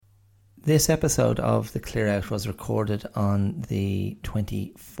This episode of The Clear Out was recorded on the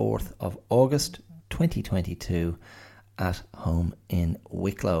 24th of August 2022 at home in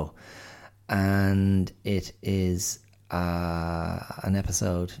Wicklow, and it is an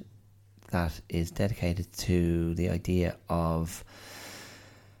episode that is dedicated to the idea of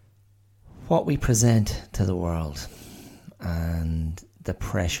what we present to the world and the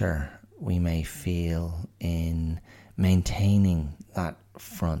pressure we may feel in maintaining that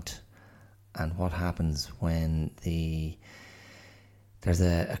front, and what happens when there's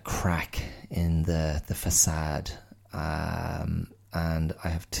a crack in the facade. And I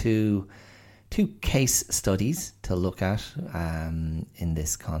have two case studies to look at in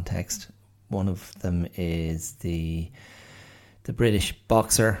this context. One of them is the British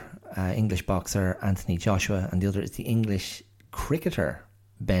boxer, English boxer Anthony Joshua, and the other is the English cricketer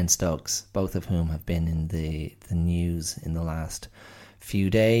Ben Stokes, both of whom have been in the news in the last few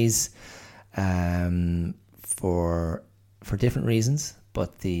days for different reasons.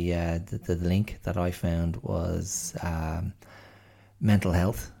 But the link that I found was mental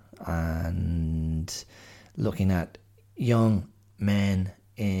health and looking at young men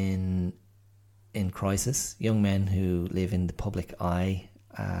in crisis, young men who live in the public eye,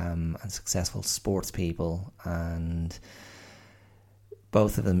 and successful sports people, and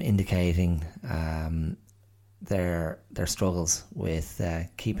both of them indicating their struggles with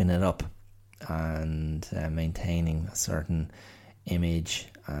keeping it up and maintaining a certain image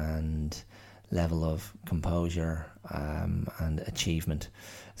and level of composure and achievement.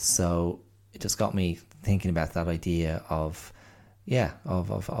 So it just got me thinking about that idea of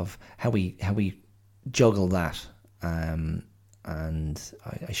how we juggle that, and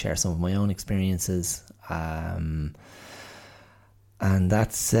I share some of my own experiences, and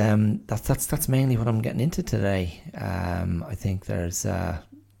that's mainly what I'm getting into today. I think there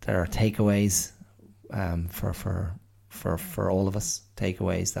are takeaways for all of us,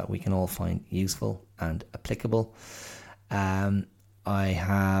 takeaways that we can all find useful and applicable. I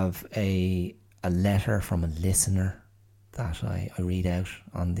have a letter from a listener that I read out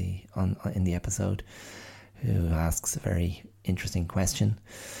in the episode, who asks a very interesting question.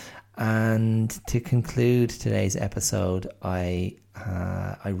 And to conclude today's episode, I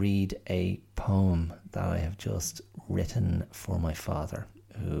read a poem that I have just written for my father,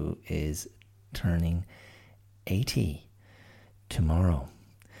 who is turning 80 tomorrow,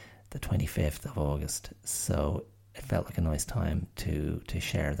 the 25th of August. So it felt like a nice time to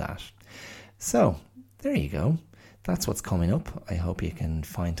share that. So there you go. That's what's coming up. I hope you can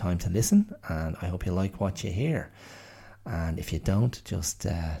find time to listen, and I hope you like what you hear. And if you don't, just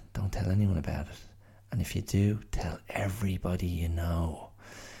don't tell anyone about it. And if you do, tell everybody you know.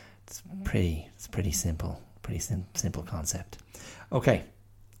 It's pretty simple, simple concept. Okay,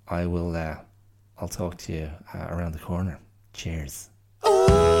 I'll talk to you around the corner. Cheers.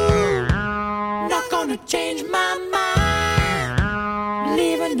 Ooh, not gonna change my mind,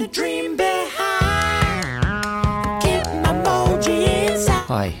 leaving the dream behind, keep my moji inside.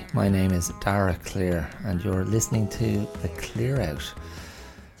 Hi, my name is Dara Clear, and you're listening to The Clear Out.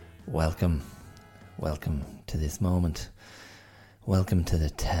 Welcome to this moment. Welcome to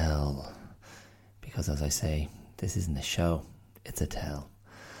the tell. Because as I say, this isn't a show, it's a tell.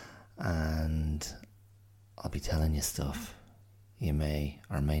 And I'll be telling you stuff you may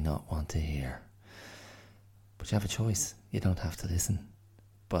or may not want to hear. But you have a choice. You don't have to listen.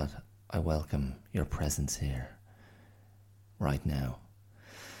 But I welcome your presence here, right now.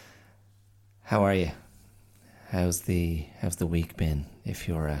 How are you? How's the week been? If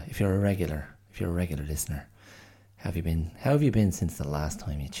you're a regular listener, how have you been since the last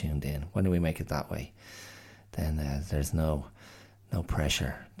time you tuned in? When do we make it that way? Then there's no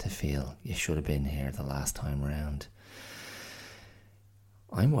pressure to feel you should have been here the last time round.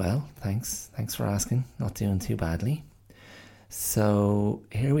 I'm well, thanks for asking. Not doing too badly. So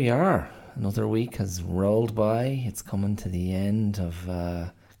here we are. Another week has rolled by. It's coming to the end of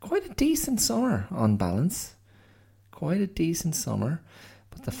quite a decent summer on balance. Quite a decent summer.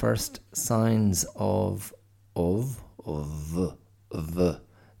 But the first signs of the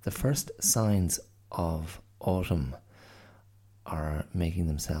first signs of autumn are making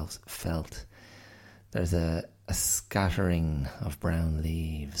themselves felt. There's a scattering of brown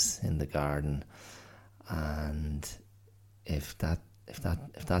leaves in the garden, and if that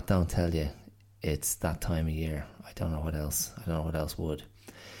don't tell you it's that time of year, I don't know what else would.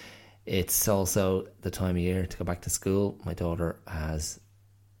 It's also the time of year to go back to school. My daughter has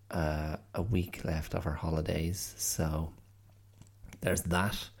a week left of her holidays, so there's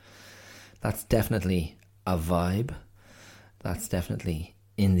that. That's definitely a vibe. That's definitely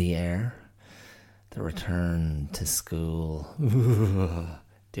in the air. The return to school.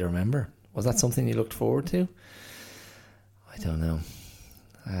 Do you remember? Was that something you looked forward to? I don't know.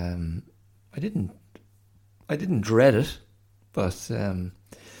 I didn't dread it, but I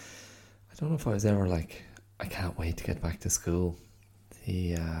don't know if I was ever like, I can't wait to get back to school.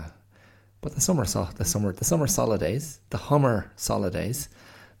 But the summer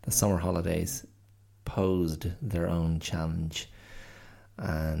holidays posed their own challenge,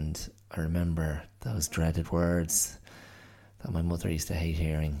 and I remember those dreaded words that my mother used to hate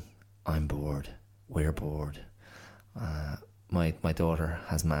hearing. I'm bored. We're bored. My daughter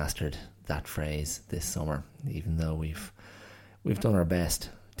has mastered that phrase this summer, even though we've done our best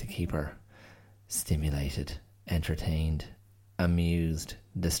to keep her stimulated, entertained, amused,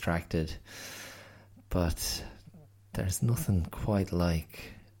 distracted. But there's nothing quite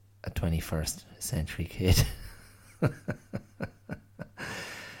like a 21st century kid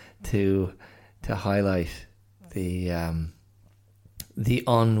to highlight the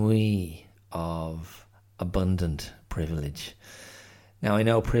ennui of abundant privilege. Now, I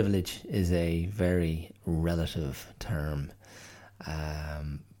know privilege is a very relative term,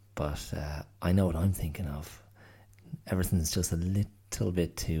 but I know what I'm thinking of. Everything's just a little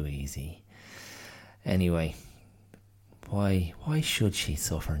bit too easy. Anyway, why should she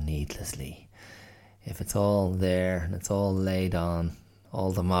suffer needlessly? If it's all there and it's all laid on,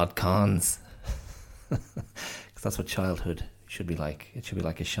 all the mod cons. Because that's what childhood should be like. It should be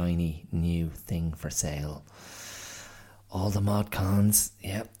like a shiny new thing for sale. All the mod cons,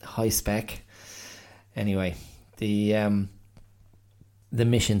 yeah, high spec. Anyway, the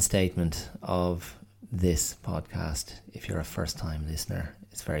mission statement of this podcast, if you're a first-time listener,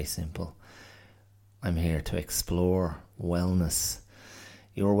 is very simple. I'm here to explore wellness.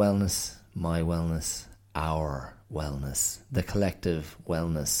 Your wellness, my wellness, our wellness. The collective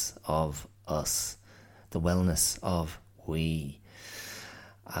wellness of us. The wellness of we.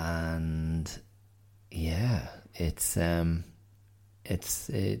 And yeah, it's a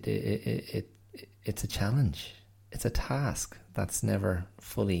challenge. It's a task that's never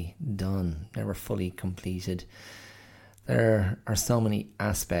fully done, never fully completed. There are so many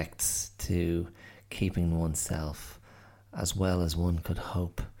aspects to keeping oneself as well as one could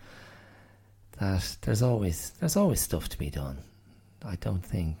hope, that there's always stuff to be done. I don't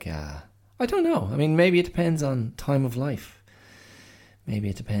know. I mean, maybe it depends on time of life. Maybe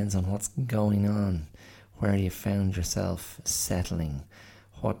it depends on what's going on, where you found yourself settling,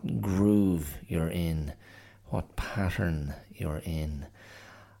 what groove you're in, what pattern you're in.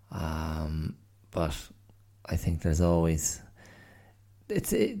 But I think there's always...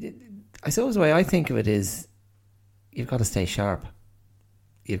 I suppose the way I think of it is, you've got to stay sharp.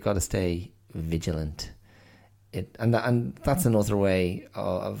 You've got to stay vigilant. And that's another way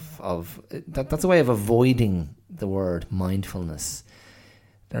that's a way of avoiding the word mindfulness.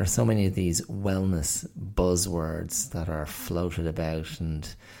 There are so many of these wellness buzzwords that are floated about and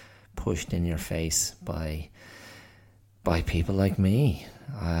pushed in your face by people like me.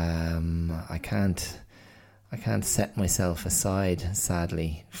 I can't set myself aside,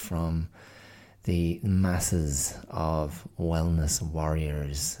 sadly, from the masses of wellness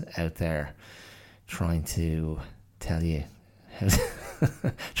warriors out there trying to tell you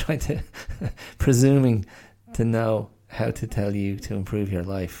presuming to know how to tell you to improve your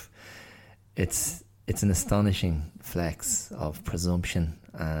life. It's an astonishing flex of presumption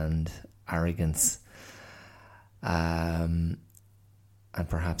and arrogance, and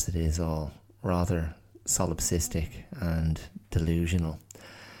perhaps it is all rather solipsistic and delusional.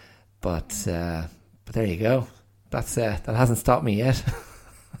 But there you go. That hasn't stopped me yet.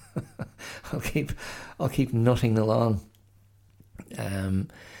 I'll keep nutting along.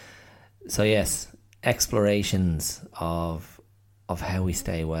 So yes, explorations of how we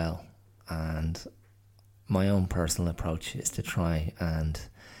stay well, and my own personal approach is to try and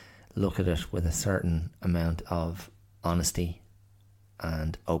look at it with a certain amount of honesty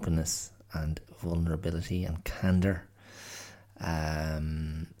and openness and vulnerability and candor,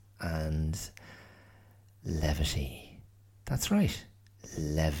 and levity. That's right,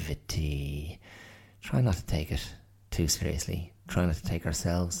 levity. Try not to take it too seriously. Try not to take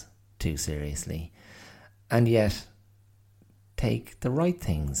ourselves too seriously. And yet, take the right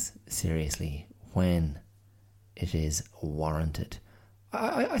things seriously when it is warranted.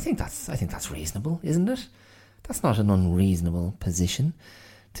 I think that's reasonable, isn't it? That's not an unreasonable position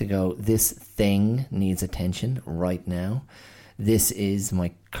to go, this thing needs attention right now. This is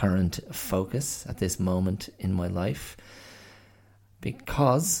my current focus at this moment in my life,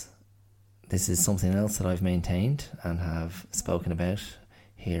 because this is something else that I've maintained and have spoken about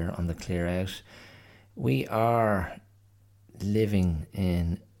here on the Clear Out. We are living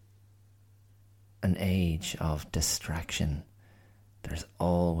in an age of distraction. There's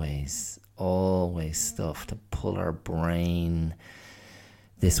always stuff to pull our brain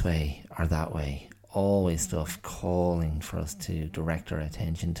this way or that way. Always stuff calling for us to direct our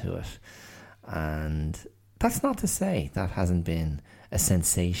attention to it. And that's not to say that hasn't been a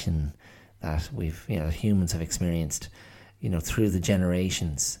sensation that humans have experienced, through the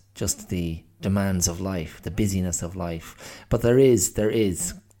generations, just the demands of life, the busyness of life. But there is,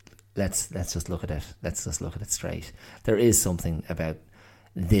 let's just look at it. Let's just look at it straight. There is something about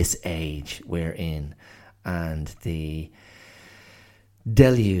this age we're in and the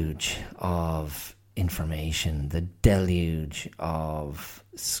deluge of information, the deluge of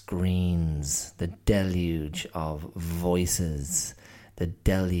screens, the deluge of voices, the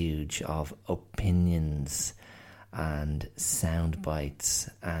deluge of opinions and sound bites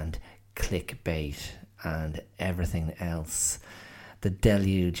and clickbait and everything else, the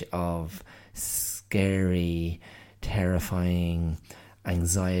deluge of scary, terrifying,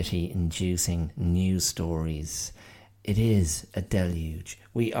 anxiety-inducing news stories. It is a deluge.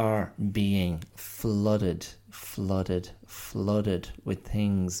 We are being flooded with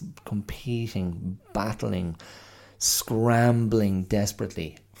things competing, battling, scrambling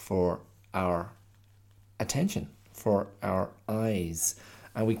desperately for our attention, for our eyes.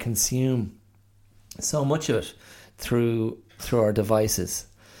 And we consume so much of it through our devices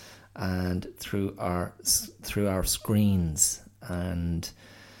and through our screens, and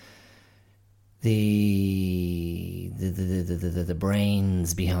the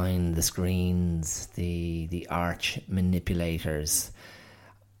brains behind the screens, the arch manipulators,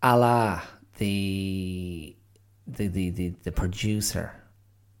 a la the producer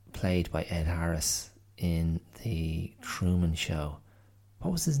played by Ed Harris in the Truman Show.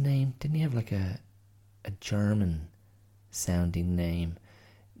 What was his name? Didn't he have like a German sounding name?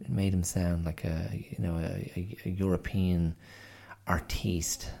 It made him sound like a European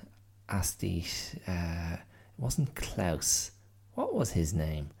artiste. Aesthete. It wasn't Klaus. What was his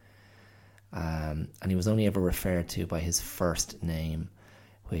name? And he was only ever referred to by his first name,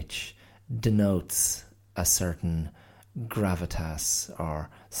 which denotes a certain gravitas or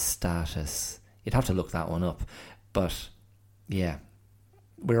status. You'd have to look that one up. But yeah,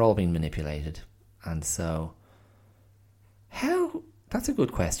 we're all being manipulated. And so, that's a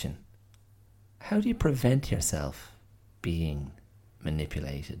good question. How do you prevent yourself being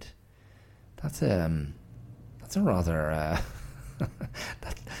manipulated? That's a rather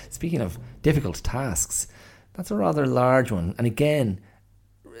speaking of difficult tasks, that's a rather large one. And again,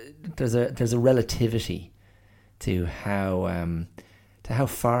 there's a relativity to how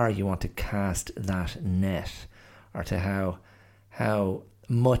far you want to cast that net, or to how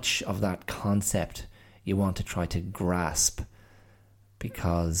much of that concept you want to try to grasp,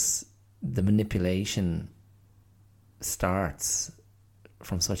 because the manipulation starts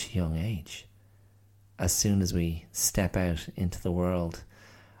from such a young age. As soon as we step out into the world,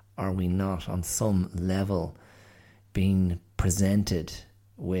 are we not on some level being presented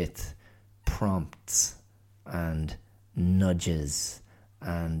with prompts and nudges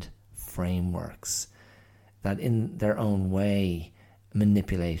and frameworks that in their own way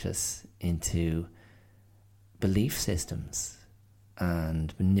manipulate us into belief systems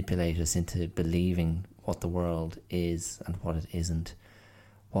and manipulate us into believing what the world is and what it isn't,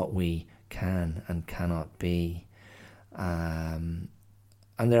 what we can and cannot be. And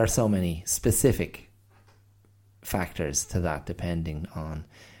there are so many specific factors to that depending on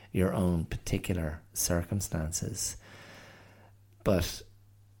your own particular circumstances. But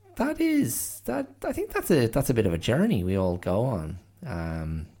I think that's a bit of a journey we all go on.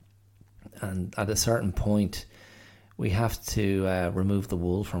 And at a certain point, we have to remove the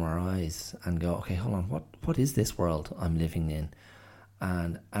wool from our eyes and go, okay, hold on, what is this world I'm living in?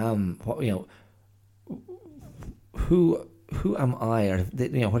 And who am I? Or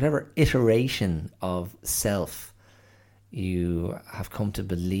whatever iteration of self you have come to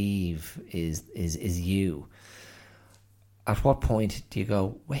believe is you. At what point do you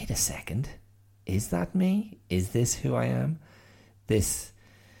go, wait a second, is that me? Is this who I am? This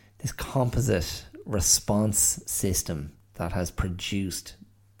composite response system that has produced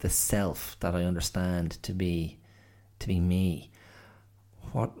the self that I understand to be me.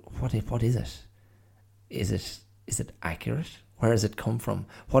 What is it? Is it accurate? Where has it come from?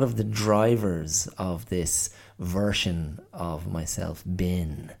 What have the drivers of this version of myself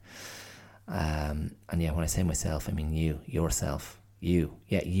been? And yeah, when I say myself, I mean you, yourself, you.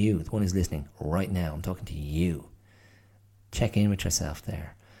 Yeah, you, the one who's listening right now. I'm talking to you. check in with yourself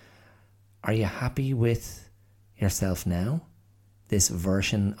there. Are you happy with yourself now? This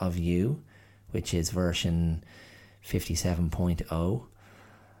version of you, which is version 57.0.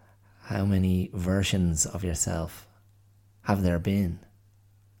 How many versions of yourself have there been?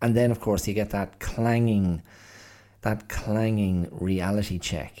 And then, of course, you get that clanging reality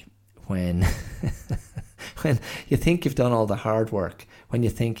check when when you think you've done all the hard work, when you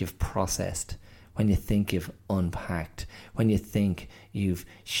think you've processed, when you think you've unpacked, when you think you've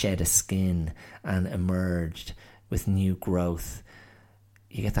shed a skin and emerged with new growth.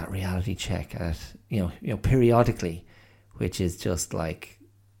 You get that reality check at periodically, which is just like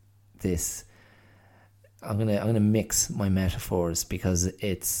this. I'm gonna mix my metaphors because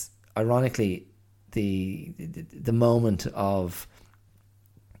it's ironically the moment of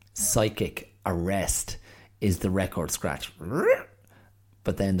psychic arrest is the record scratch,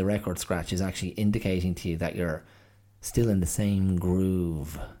 but then the record scratch is actually indicating to you that you're still in the same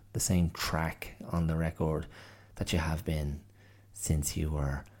groove, the same track on the record that you have been since you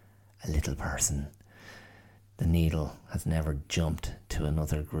were a little person. The needle has never jumped to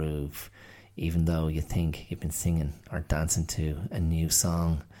another groove, even though you think you've been singing or dancing to a new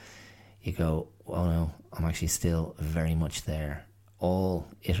song. You go, oh no, I'm actually still very much there. All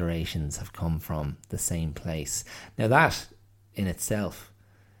iterations have come from the same place. Now that in itself,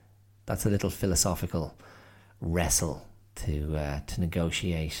 that's a little philosophical wrestle to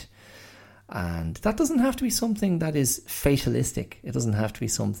negotiate. And that doesn't have to be something that is fatalistic. It doesn't have to be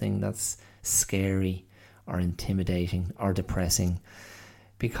something that's scary or intimidating or depressing,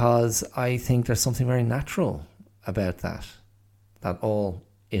 because I think there's something very natural about that all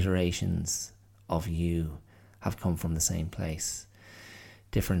iterations of you have come from the same place.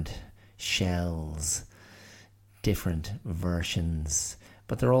 Different shells, different versions,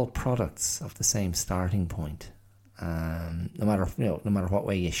 but they're all products of the same starting point. No matter what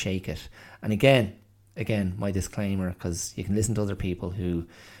way you shake it. And again, my disclaimer, because you can listen to other people who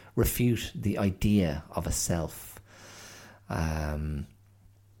refute the idea of a self.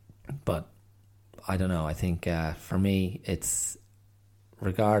 But I don't know. I think for me, it's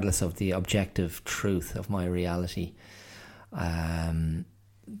regardless of the objective truth of my reality.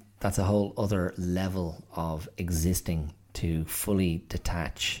 That's a whole other level of existing, to fully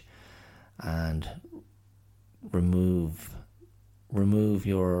detach and remove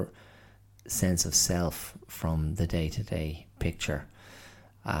your sense of self from the day-to-day picture.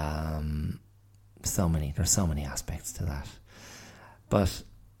 There's so many aspects to that, but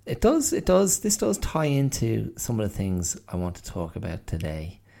this does tie into some of the things I want to talk about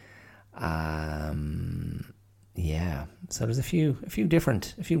today. So there's a few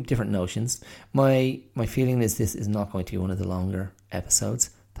different notions. My feeling is this is not going to be one of the longer episodes.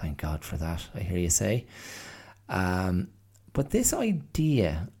 Thank God for that, I hear you say. But this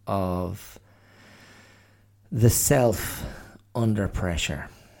idea of the self under pressure,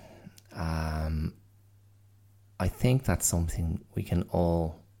 I think that's something we can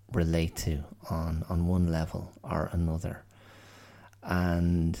all relate to on one level or another.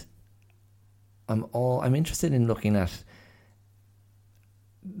 And I'm interested in looking at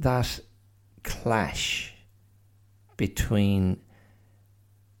that clash between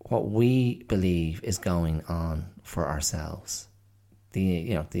what we believe is going on for ourselves,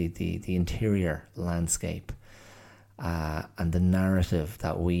 the interior landscape, and the narrative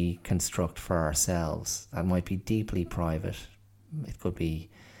that we construct for ourselves that might be deeply private. It could be,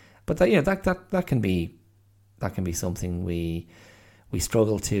 but that can be something we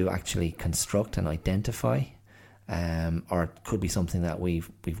struggle to actually construct and identify, or it could be something that we've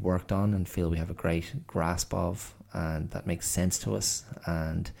worked on and feel we have a great grasp of, and that makes sense to us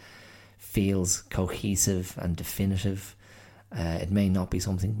and feels cohesive and definitive. It may not be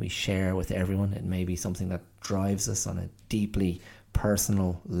something we share with everyone. It may be something that drives us on a deeply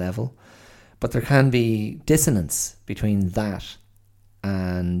personal level. But there can be dissonance between that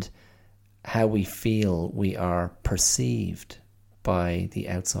and how we feel we are perceived by the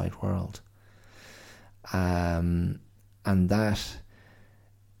outside world. And that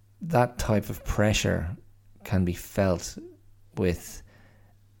type of pressure can be felt with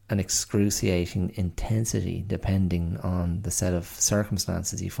an excruciating intensity depending on the set of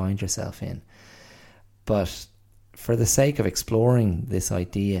circumstances you find yourself in. But for the sake of exploring this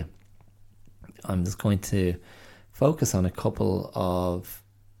idea, I'm just going to focus on a couple of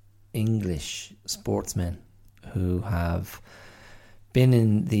English sportsmen who have been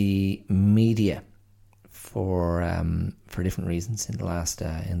in the media for different reasons in the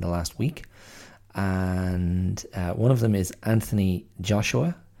last week. And one of them is Anthony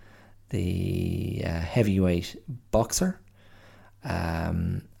Joshua, the heavyweight boxer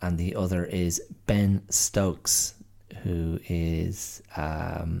and the other is Ben Stokes, who is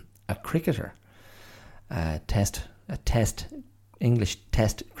a cricketer, a English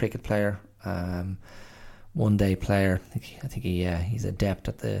Test cricket player, one day player. I think he's adept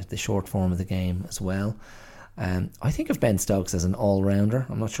at the short form of the game as well. I think of Ben Stokes as an all-rounder.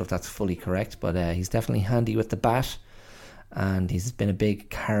 I'm not sure if that's fully correct, but he's definitely handy with the bat, and he's been a big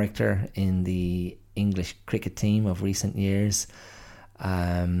character in the English cricket team of recent years.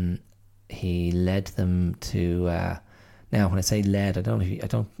 He led them to. Now, when I say led, I don't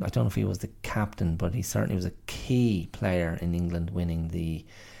know if he was the captain, but he certainly was a key player in England winning the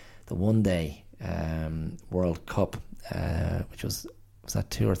one day World Cup, which was that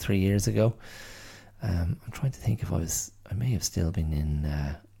 2 or 3 years ago. I'm trying to think if I may have still been in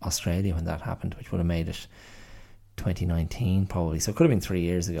Australia when that happened, which would have made it 2019 probably. So it could have been 3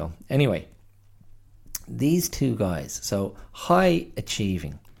 years ago. Anyway, these two guys, so high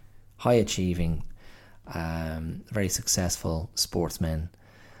achieving, very successful sportsmen,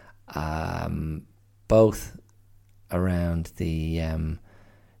 both around the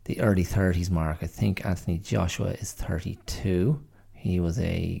early 30s mark. I think Anthony Joshua is 32. He was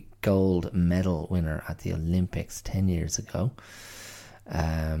a gold medal winner at the Olympics 10 years ago.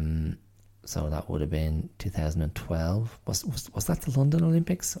 So that would have been 2012. Was that the London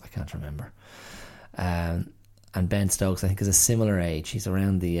Olympics? I can't remember. And Ben Stokes, I think, is a similar age. He's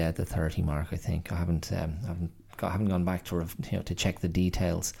around the 30 mark, I think. I haven't gone back to to check the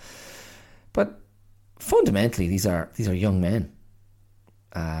details. But fundamentally, these are young men.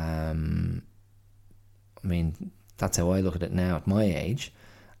 I mean, that's how I look at it now at my age,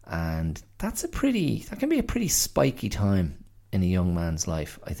 and that can be a pretty spiky time in a young man's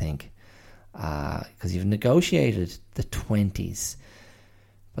life, I think, because you've negotiated the 20s,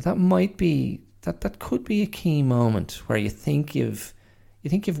 but that could be a key moment where you think you've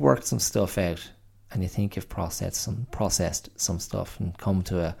worked some stuff out, and you think you've processed some stuff and come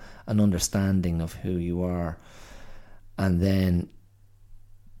to an understanding of who you are, and then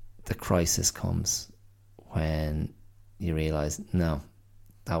the crisis comes when you realise, no,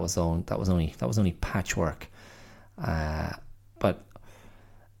 that was only patchwork. But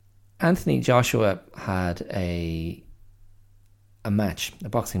Anthony Joshua had a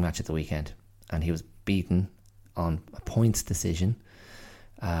boxing match at the weekend, and he was beaten on a points decision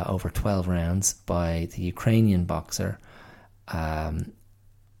over 12 rounds by the Ukrainian boxer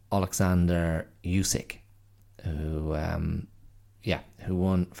Alexander Usyk, who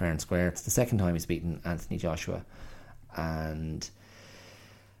won fair and square. It's the second time he's beaten Anthony Joshua, and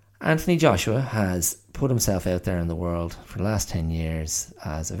Anthony Joshua has put himself out there in the world for the last 10 years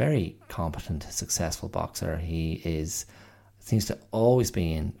as a very competent, successful boxer. He seems to always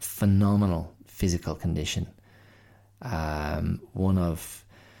be in phenomenal physical condition. One of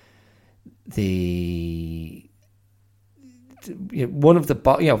the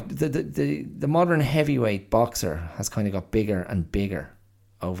modern heavyweight boxer has kind of got bigger and bigger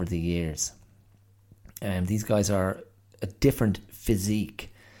over the years. These guys are a different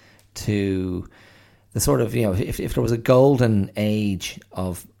physique to the sort of, if there was a golden age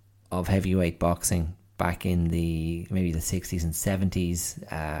of heavyweight boxing back in maybe the 60s and 70s,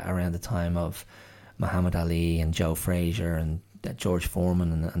 around the time of Muhammad Ali and Joe Frazier and George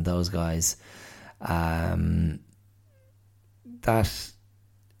Foreman and those guys, that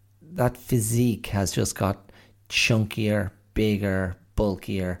physique has just got chunkier, bigger,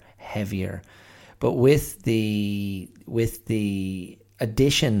 bulkier, heavier. But with the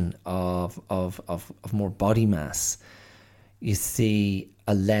addition of more body mass, you see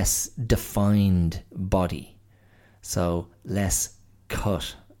a less defined body, so less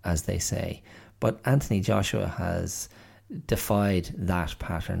cut, as they say. But Anthony Joshua has defied that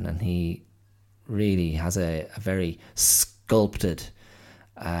pattern, and he really has a very sculpted,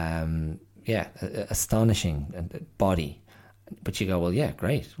 astonishing body. But you go, well, yeah,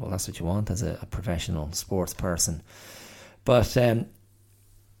 great. Well, that's what you want as a professional sports person. But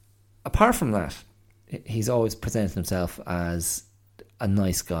apart from that, he's always presented himself as a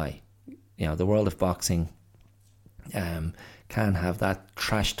nice guy. The world of boxing can have that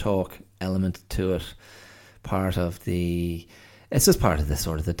trash talk element to it. It's just part of the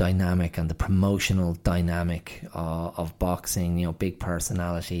sort of the dynamic and the promotional dynamic of boxing. Big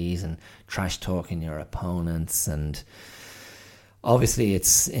personalities and trash talking your opponents, and obviously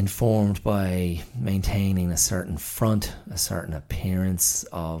it's informed by maintaining a certain front, a certain appearance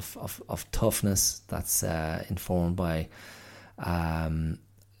of toughness. That's informed by a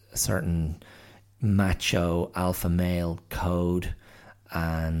certain macho alpha male code,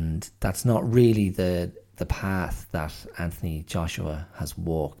 and that's not really the the path that Anthony Joshua has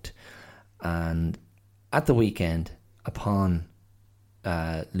walked. And at the weekend, upon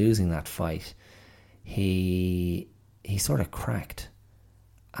losing that fight, he sort of cracked,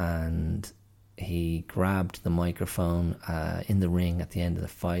 and he grabbed the microphone in the ring at the end of the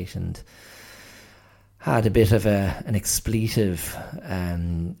fight and had a bit of an expletive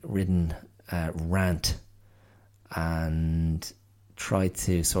ridden rant, and tried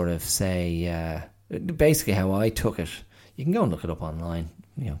to sort of say basically how I took it. You can go and look it up online,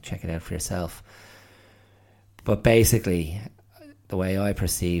 check it out for yourself. But basically, the way I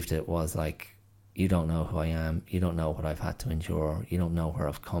perceived it was like, you don't know who I am, you don't know what I've had to endure, you don't know where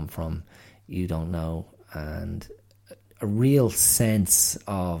I've come from, you don't know. And a real sense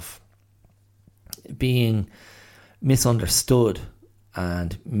of being misunderstood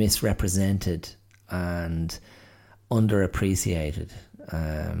and misrepresented and underappreciated,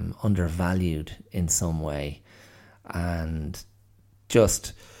 undervalued in some way, and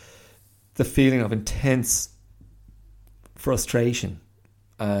just the feeling of intense frustration.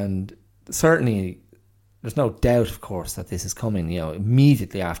 And certainly there's no doubt, of course, that this is coming,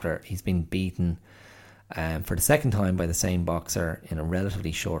 immediately after he's been beaten for the second time by the same boxer in a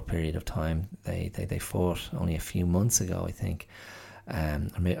relatively short period of time. They fought only a few months ago, I think. I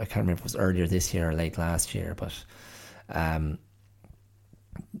can't remember if it was earlier this year or late last year, but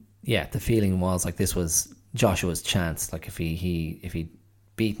the feeling was like this was Joshua's chance. Like if he'd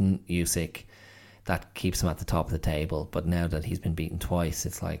beaten Usyk, that keeps him at the top of the table. But now that he's been beaten twice,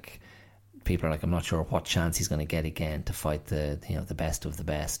 it's like people are like, I'm not sure what chance he's going to get again to fight the best of the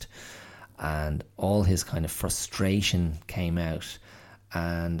best. And all his kind of frustration came out.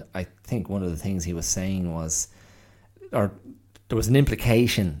 And I think one of the things he was saying was, or there was an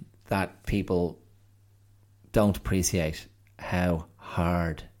implication that people don't appreciate how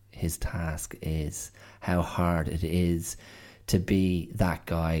hard his task is, how hard it is to be that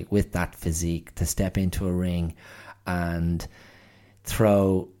guy with that physique, to step into a ring and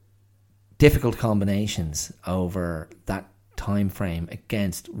throw difficult combinations over that time frame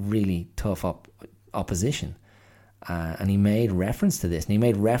against really tough opposition. And he made reference to this, and he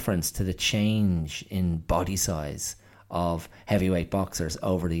made reference to the change in body size of heavyweight boxers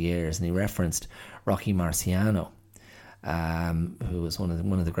over the years, and he referenced Rocky Marciano, who was one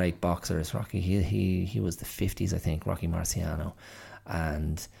of the great boxers. Rocky, he was the 50s, I think, Rocky Marciano,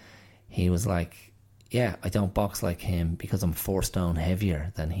 and he was like, yeah, I don't box like him because I'm 4 stone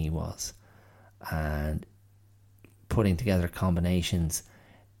heavier than he was, and putting together combinations,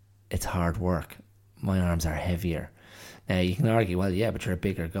 it's hard work. My arms are heavier. Now you can argue, well, yeah, but you're a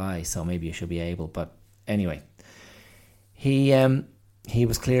bigger guy, so maybe you should be able. But anyway, he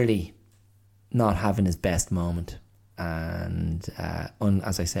was clearly not having his best moment, and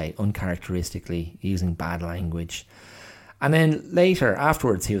as I say, uncharacteristically using bad language. And then later,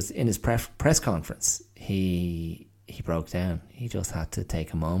 afterwards, he was in his press conference. He broke down. He just had to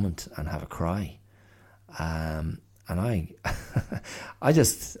take a moment and have a cry. And I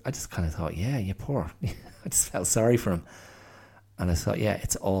just kind of thought, yeah, you poor. I just felt sorry for him. And I thought, yeah,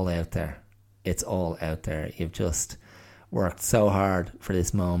 it's all out there. It's all out there. You've just worked so hard for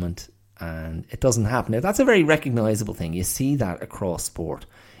this moment, and it doesn't happen. Now, that's a very recognisable thing. You see that across sport.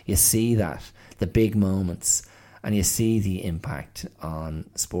 You see that, the big moments, and you see the impact on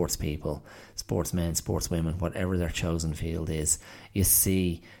sports people, sportsmen, sportswomen, whatever their chosen field is. You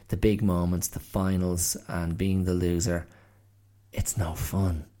see the big moments, the finals, and being the loser. It's no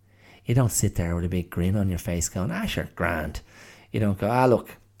fun. You don't sit there with a big grin on your face going, sure, grand. You don't go,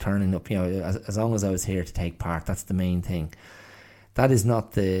 look, turning up, as long as I was here to take part, that's the main thing. That is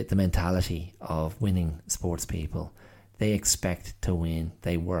not the mentality of winning sports people. They expect to win.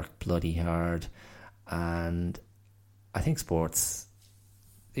 They work bloody hard. And I think sports,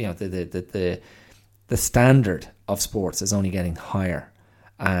 the standard of sports is only getting higher,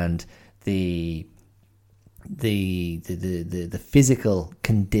 and the physical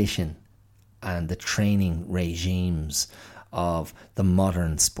condition and the training regimes of the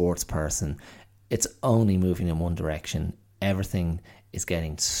modern sports person, it's only moving in one direction. Everything is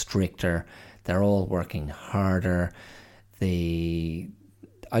getting stricter. They're all working harder.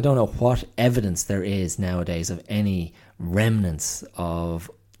 I don't know what evidence there is nowadays of any remnants of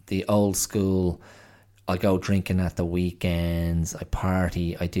the old school, I go drinking at the weekends, I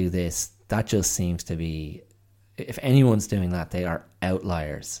party, I do this. That just seems to be, if anyone's doing that, they are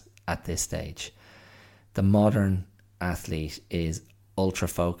outliers at this stage. The modern athlete is ultra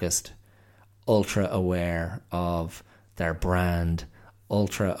focused, ultra aware of their brand,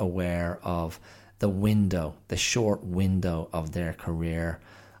 ultra aware of the short window of their career,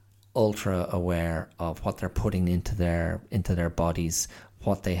 ultra aware of what they're putting into their bodies,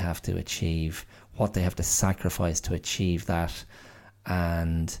 what they have to achieve, what they have to sacrifice to achieve that.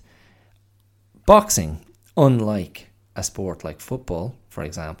 And boxing, unlike a sport like football, for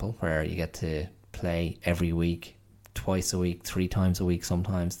example, where you get to play every week, twice a week, 3 times a week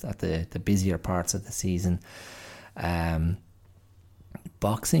sometimes at the busier parts of the season,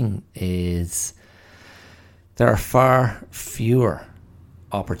 boxing is... There are far fewer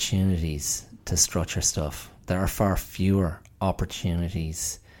opportunities to structure stuff. There are far fewer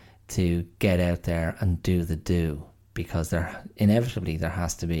opportunities to get out there and do the do, because there inevitably there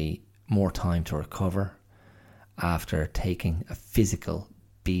has to be more time to recover after taking a physical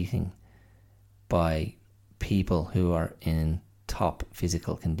beating by people who are in top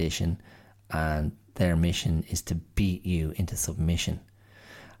physical condition, and their mission is to beat you into submission.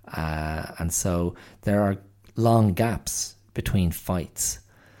 And so there are long gaps between fights,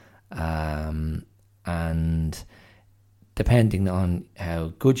 and depending on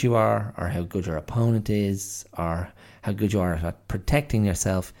how good you are, or how good your opponent is, or how good you are at protecting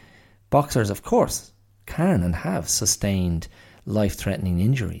yourself, boxers, of course, can and have sustained life-threatening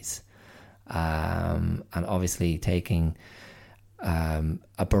injuries, and obviously taking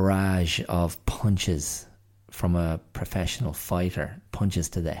a barrage of punches from a professional fighter, punches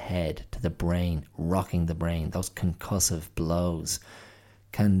to the head, to the brain, rocking the brain, those concussive blows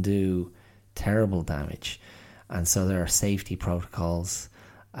can do terrible damage. And so there are safety protocols,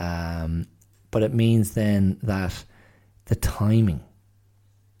 but it means then that the timing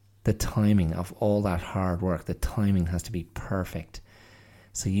of all that hard work, the timing has to be perfect.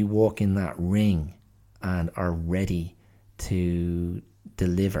 So you walk in that ring and are ready to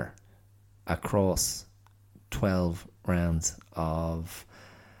deliver across 12 rounds of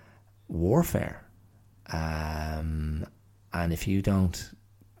warfare. And if you don't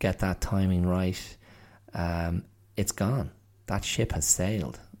get that timing right, it's gone. That ship has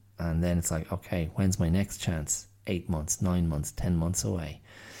sailed. And then it's like, okay, when's my next chance? 8 months, 9 months, 10 months away.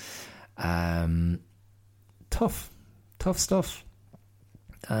 Tough stuff.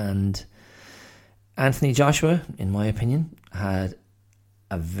 And Anthony Joshua, in my opinion, had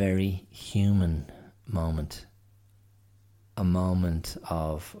a very human moment. A moment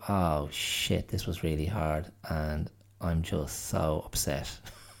of, oh shit, this was really hard and I'm just so upset.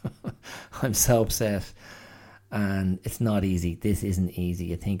 I'm so upset, and it's not easy. This isn't easy.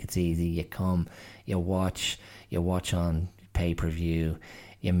 You think it's easy. You come, you watch on pay-per-view,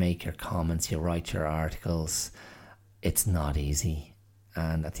 you make your comments, you write your articles. It's not easy.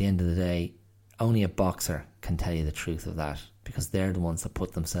 And at the end of the day, only a boxer can tell you the truth of that, because they're the ones that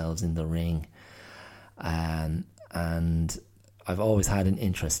put themselves in the ring. And I've always had an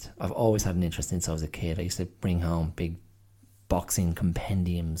interest. Since I was a kid. I used to bring home big boxing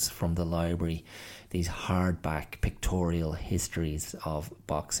compendiums from the library, these hardback pictorial histories of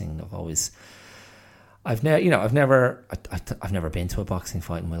boxing. I've never been to a boxing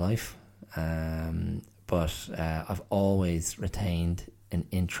fight in my life, but I've always retained an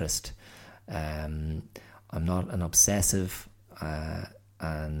interest. I'm not an obsessive,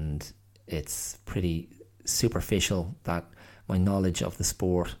 and it's pretty superficial, that my knowledge of the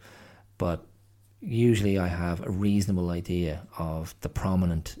sport, but usually I have a reasonable idea of the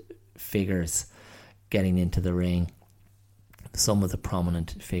prominent figures getting into the ring, some of the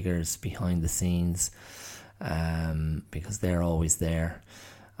prominent figures behind the scenes, because they're always there.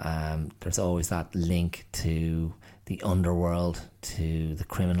 There's always that link to the underworld, to the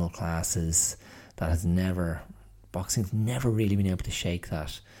criminal classes. Boxing's never really been able to shake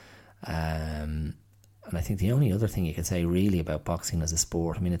that. And I think the only other thing you can say really about boxing as a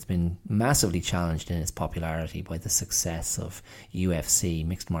sport, I mean, it's been massively challenged in its popularity by the success of UFC,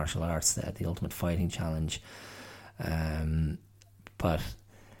 mixed martial arts, the Ultimate Fighting Challenge. But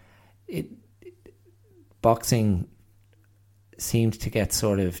boxing seemed to get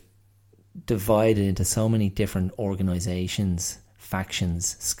sort of divided into so many different organizations,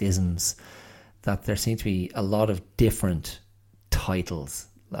 factions, schisms, that there seem to be a lot of different titles,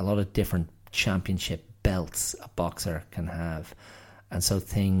 a lot of different championship belts a boxer can have, and so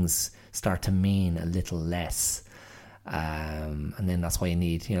things start to mean a little less, and then that's why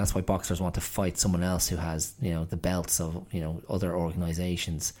that's why boxers want to fight someone else who has the belts of other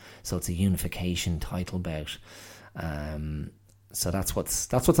organizations, so it's a unification title bout. So that's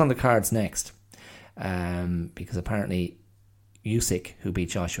what's on the cards next, because apparently Usyk, who beat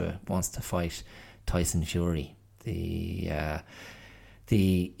Joshua, wants to fight Tyson Fury, the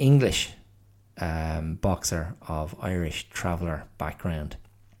English boxer of Irish traveller background.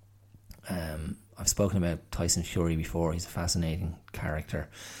 I've spoken about Tyson Fury before. He's a fascinating character.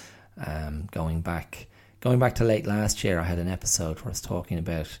 Going back to late last year, I had an episode where I was talking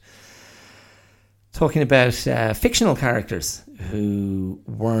about fictional characters who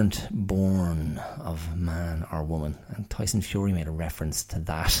weren't born of man or woman, and Tyson Fury made a reference to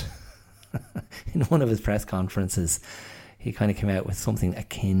that in one of his press conferences. He kind of came out with something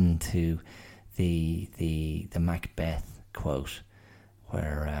akin to the Macbeth quote,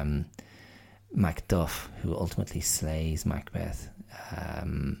 where Macduff, who ultimately slays Macbeth,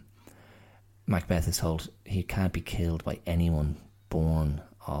 Macbeth is told he can't be killed by anyone born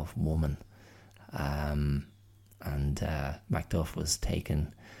of woman. And Macduff was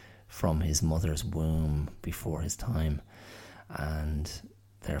taken from his mother's womb before his time, and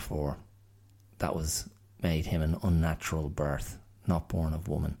therefore that was made him an unnatural birth, not born of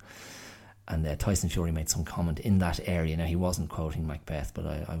woman. And Tyson Fury made some comment in that area. Now, he wasn't quoting Macbeth, but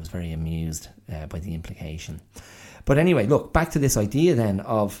I was very amused by the implication. But anyway, look, back to this idea then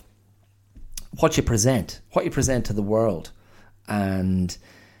of what you present to the world. And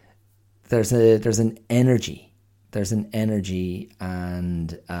there's an energy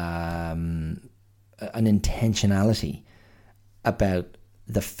and an intentionality about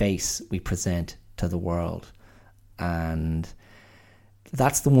the face we present to the world, and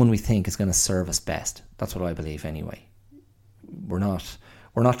that's the one we think is going to serve us best. That's what I believe anyway. We're not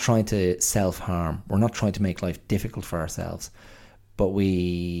trying to self-harm. We're not trying to make life difficult for ourselves, but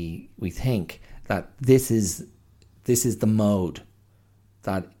we think that this is the mode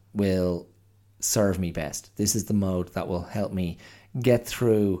that will serve me best. This is the mode that will help me get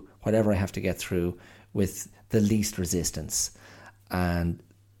through whatever I have to get through with the least resistance. And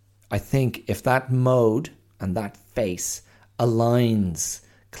I think if that mode and that face aligns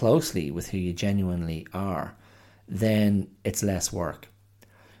closely with who you genuinely are, then it's less work.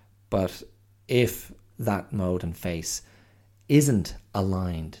 But if that mode and face isn't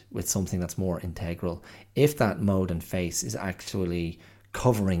aligned with something that's more integral, if that mode and face is actually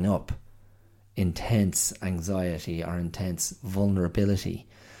covering up intense anxiety or intense vulnerability,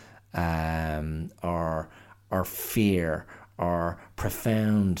 or fear, or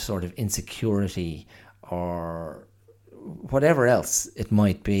profound sort of insecurity, or whatever else it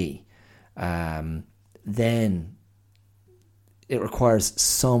might be, then it requires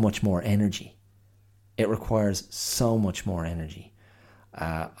so much more energy.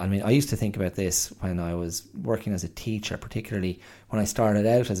 I mean, I used to think about this when I was working as a teacher, particularly when I started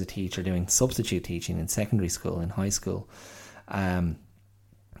out as a teacher doing substitute teaching in secondary school, in high school. And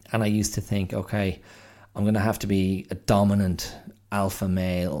I used to think, okay, I'm going to have to be a dominant alpha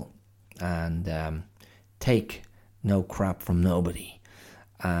male and take no crap from nobody,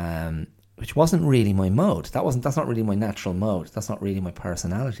 which wasn't really my mode. That's not really my natural mode. That's not really my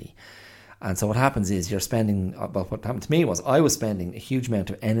personality. And so what happens is what happened to me was I was spending a huge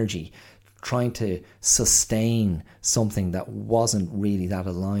amount of energy trying to sustain something that wasn't really that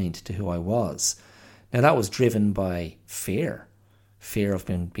aligned to who I was. Now, that was driven by fear of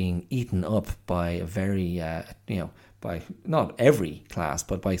being eaten up by a very, by not every class,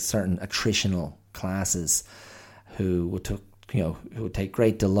 but by certain attritional classes who would take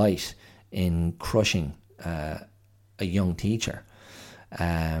great delight in crushing a young teacher.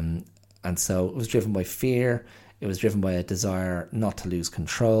 And so it was driven by fear. It was driven by a desire not to lose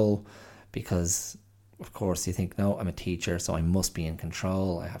control, because, of course, you think, no, I'm a teacher, so I must be in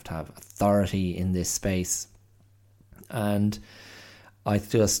control. I have to have authority in this space. And I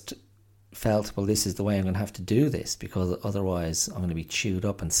just felt, well, this is the way I'm going to have to do this, because otherwise I'm going to be chewed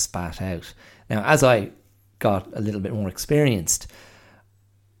up and spat out. Now, as I got a little bit more experienced,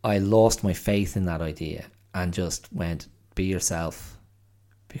 I lost my faith in that idea and just went, be yourself,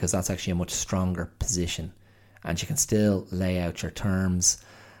 because that's actually a much stronger position, and you can still lay out your terms.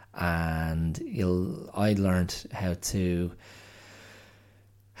 And I learned how to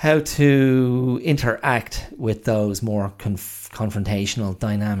interact with those more confrontational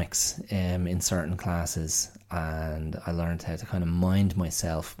dynamics in certain classes, and I learned how to kind of mind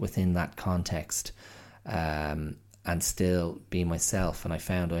myself within that context, and still be myself. And I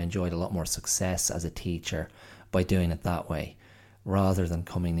found I enjoyed a lot more success as a teacher by doing it that way, rather than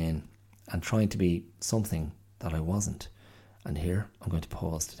coming in and trying to be something that I wasn't. And here, I'm going to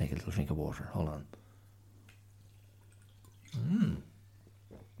pause to take a little drink of water. Hold on.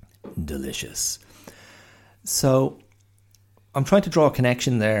 Delicious. So, I'm trying to draw a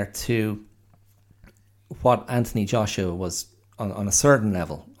connection there to what Anthony Joshua was on a certain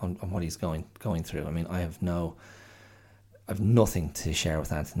level, on what he's going through. I mean, I have nothing to share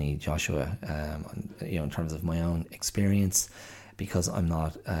with Anthony Joshua, in terms of my own experience, because I'm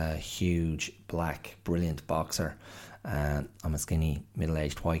not a huge, black, brilliant boxer. I'm a skinny,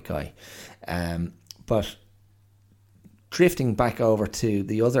 middle-aged white guy. But drifting back over to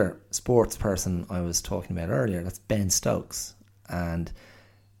the other sports person I was talking about earlier, that's Ben Stokes. And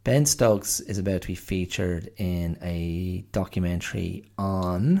Ben Stokes is about to be featured in a documentary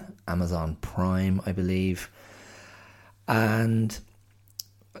on Amazon Prime, I believe. And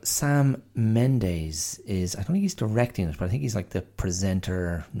Sam Mendes is, I don't think he's directing it, but I think he's like the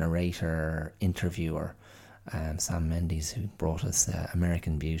presenter, narrator, interviewer. Sam Mendes, who brought us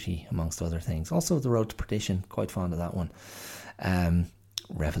American Beauty, amongst other things. Also The Road to Perdition, quite fond of that one.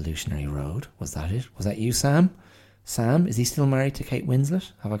 Revolutionary Road, was that it? Was that you, Sam? Sam, is he still married to Kate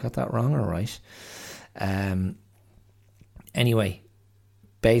Winslet? Have I got that wrong or right? Anyway,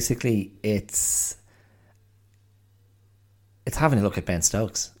 basically it's having a look at Ben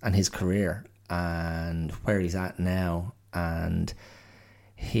Stokes and his career and where he's at now, and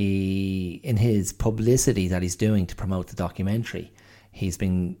he, in his publicity that he's doing to promote the documentary, he's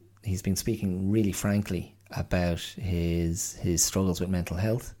been speaking really frankly about his struggles with mental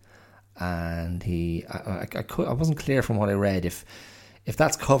health. And I wasn't clear from what I read if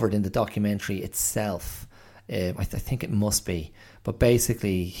that's covered in the documentary itself. I think it must be. But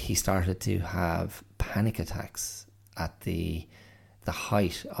basically, he started to have panic attacks at the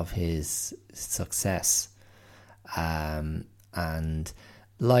height of his success, and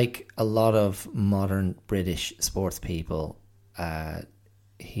like a lot of modern British sports people,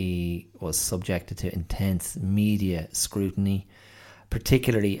 he was subjected to intense media scrutiny,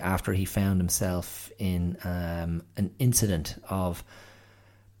 particularly after he found himself in an incident of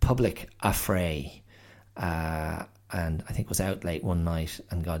public affray, and I think was out late one night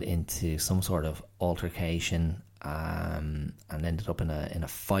and got into some sort of altercation, and ended up in a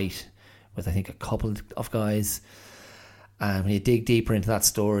fight with, I think, a couple of guys. And when you dig deeper into that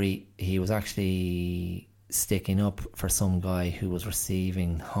story, he was actually sticking up for some guy who was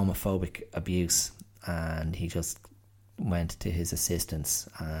receiving homophobic abuse, and he just went to his assistance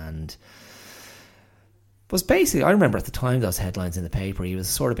and was basically, I remember at the time those headlines in the paper, he was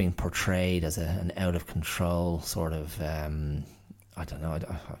sort of being portrayed as an out of control sort of, I don't know,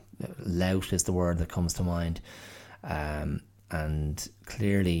 lout is the word that comes to mind, and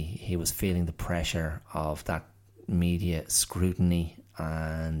clearly he was feeling the pressure of that media scrutiny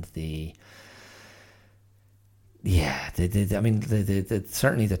and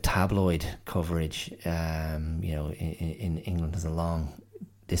certainly the tabloid coverage. In England has a long,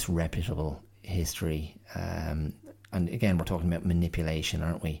 disreputable history, and again, we're talking about manipulation,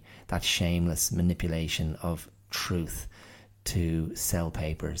 aren't we? That shameless manipulation of truth to sell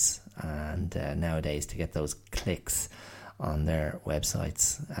papers, and nowadays to get those clicks on their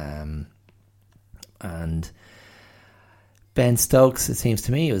websites, and Ben Stokes, it seems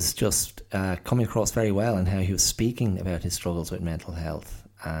to me, was just coming across very well in how he was speaking about his struggles with mental health.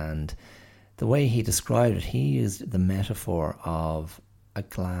 And the way he described it, he used the metaphor of a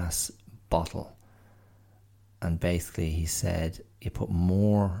glass bottle. And basically he said, you put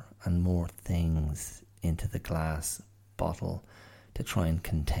more and more things into the glass bottle to try and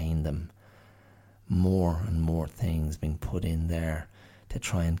contain them. More and more things being put in there to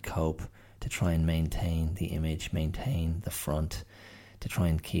try and cope, to try and maintain the image, maintain the front, to try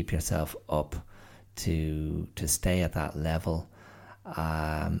and keep yourself up, to stay at that level.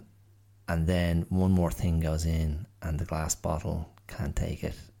 And then one more thing goes in and the glass bottle can't take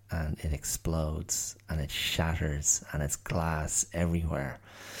it, and it explodes and it shatters and it's glass everywhere.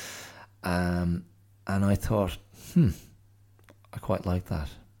 And I thought, I quite like that.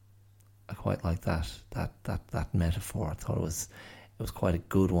 I quite like that metaphor. I thought it was quite a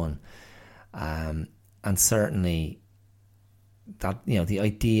good one. And certainly that, the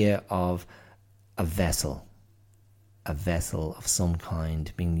idea of a vessel of some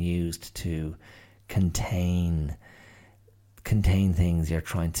kind being used to contain things you're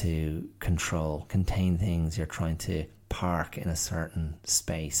trying to control, contain things you're trying to park in a certain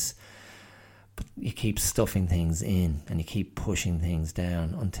space. But you keep stuffing things in and you keep pushing things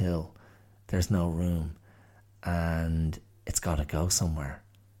down until there's no room, and it's got to go somewhere.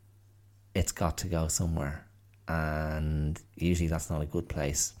 It's got to go somewhere, and usually that's not a good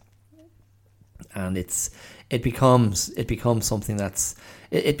place. And it becomes something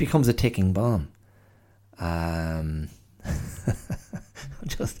it becomes a ticking bomb. I'm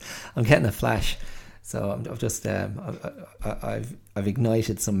getting a flash, so I've just I've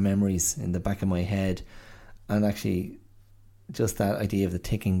ignited some memories in the back of my head, and actually just that idea of the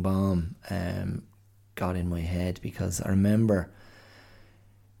ticking bomb got in my head, because I remember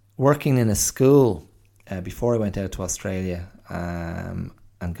working in a school before I went out to Australia, and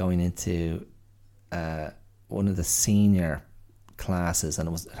going into the senior classes, and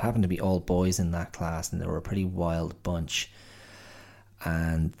it happened to be all boys in that class, and they were a pretty wild bunch.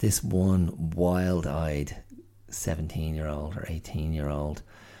 And this one wild-eyed 17-year-old or 18-year-old,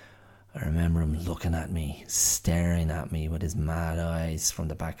 I remember him looking at me, staring at me with his mad eyes from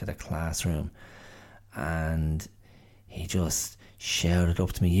the back of the classroom, and he just shouted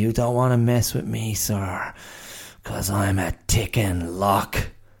up to me, "You don't want to mess with me, sir, 'cause I'm a ticking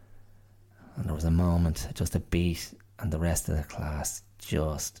lock." And there was a moment, just a beat, and the rest of the class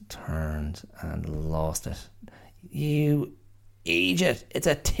just turned and lost it. "You idiot, it's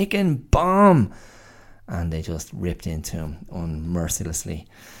a ticking bomb!" And they just ripped into him unmercilessly.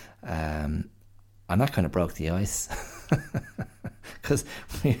 And that kind of broke the ice. Because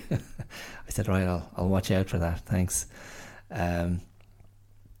I said, right, I'll watch out for that, thanks.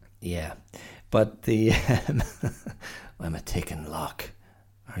 Yeah. But I'm a ticking lock.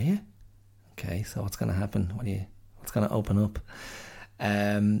 Are you? Okay, so what's going to happen? What's going to open up?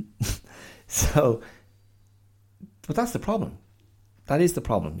 But that's the problem. That is the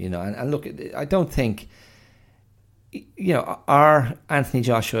problem, and look, I don't think, are Anthony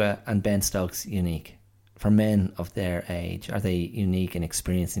Joshua and Ben Stokes unique? For men of their age, are they unique in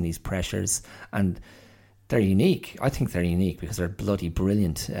experiencing these pressures? And they're unique. I think they're unique because they're bloody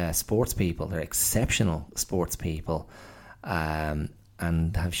brilliant sports people. They're exceptional sports people, and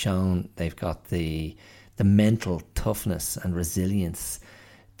have shown they've got the mental toughness and resilience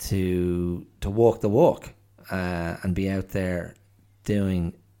to walk the walk and be out there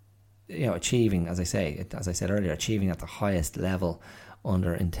doing, achieving, as I said earlier, achieving at the highest level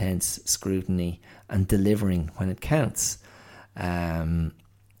under intense scrutiny and delivering when it counts. And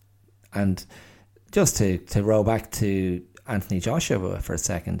just to roll back to Anthony Joshua for a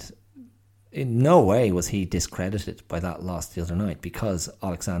second, in no way was he discredited by that loss the other night, because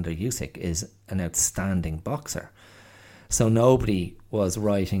Alexander Usyk is an outstanding boxer. So nobody was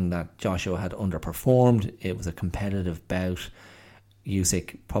writing that Joshua had underperformed. It was a competitive bout.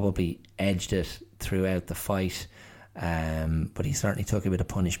 Usyk probably edged it throughout the fight, but he certainly took a bit of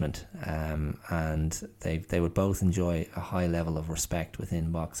punishment, and they would both enjoy a high level of respect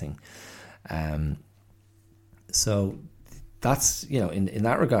within boxing. So that's, in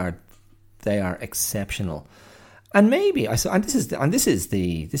that regard, they are exceptional. And maybe this is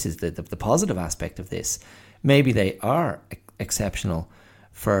the positive aspect of this. Maybe they are exceptional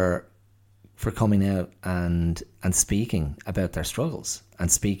for coming out and speaking about their struggles,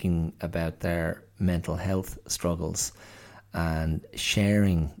 and speaking about their mental health struggles, and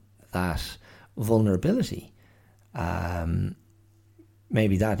sharing that vulnerability.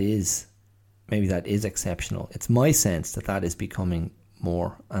 Maybe that is exceptional. It's my sense that is becoming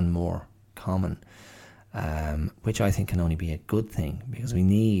more and more common, which I think can only be a good thing, because we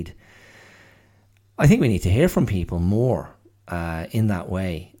need to hear from people more in that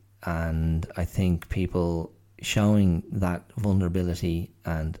way. And I think people showing that vulnerability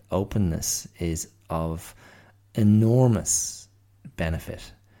and openness is of enormous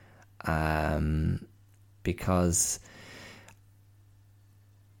benefit, because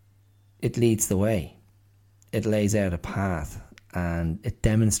it leads the way. It lays out a path, and it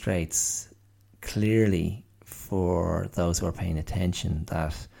demonstrates clearly for those who are paying attention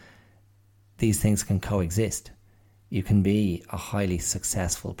that these things can coexist. You can be a highly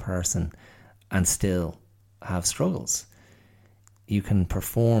successful person and still have struggles. You can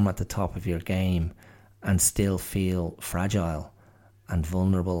perform at the top of your game and still feel fragile and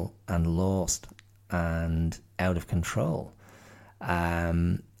vulnerable and lost and out of control.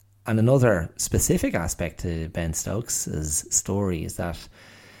 And another specific aspect to Ben Stokes' story is that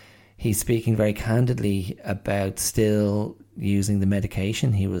he's speaking very candidly about still using the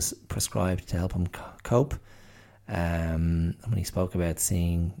medication he was prescribed to help him cope. When he spoke about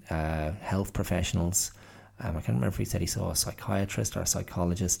seeing health professionals, I can't remember if he said he saw a psychiatrist or a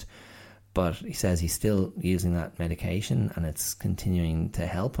psychologist, but he says he's still using that medication and it's continuing to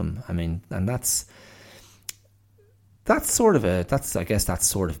help him. I mean, and that's sort of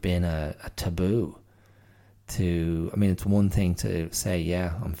been a taboo. It's one thing to say,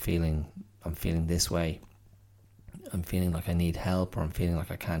 yeah, I'm feeling this way, I'm feeling like I need help, or I'm feeling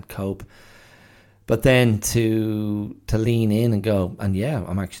like I can't cope. But then to lean in and go, and yeah,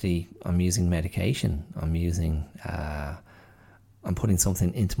 I'm using medication. I'm putting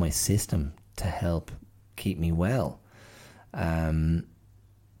something into my system to help keep me well.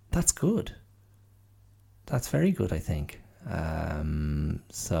 That's good. That's very good, I think.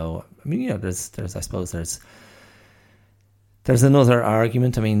 There's another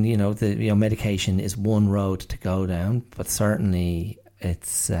argument. Medication is one road to go down, but certainly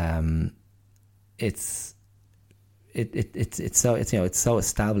it's it's so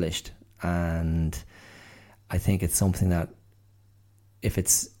established, and I think it's something that if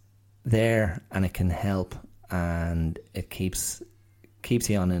it's there and it can help and it keeps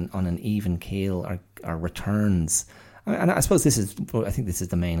you on an even keel, or returns. And I suppose I think this is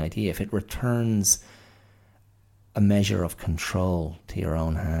the main idea. If it returns a measure of control to your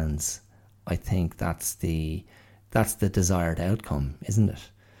own hands, I think that's the desired outcome, isn't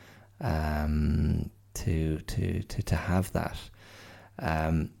it? To have that.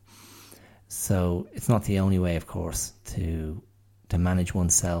 So it's not the only way, of course, to manage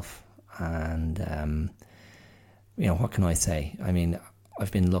oneself. And what can I say? I mean,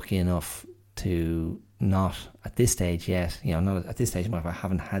 I've been lucky enough to not at this stage yet. Not at this stage. I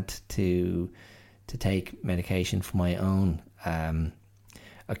haven't had to take medication for my own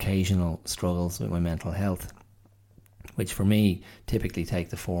occasional struggles with my mental health, which for me typically take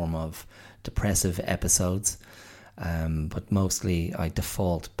the form of depressive episodes. But mostly I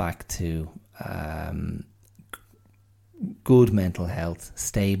default back to good mental health,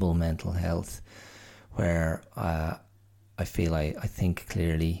 stable mental health, where I feel I think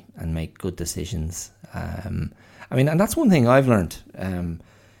clearly and make good decisions. And that's one thing I've learned,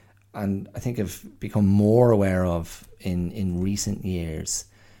 and I think I've become more aware of in recent years.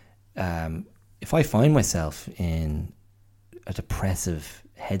 If I find myself in a depressive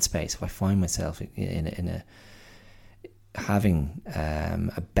headspace, if I find myself in having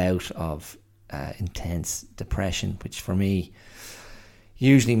a bout of intense depression, which for me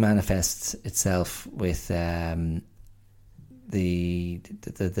usually manifests itself with the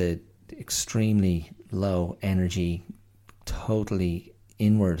extremely low energy, totally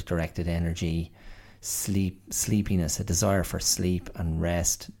inward directed energy, sleepiness, a desire for sleep and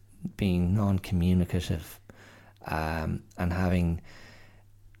rest, being non-communicative, and having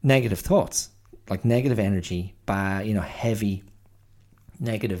negative thoughts, like negative energy, heavy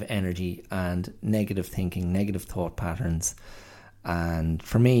negative energy and negative thinking, negative thought patterns. And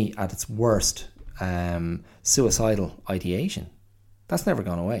for me, at its worst, suicidal ideation. That's never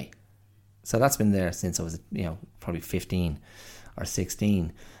gone away. So that's been there since I was, probably 15 or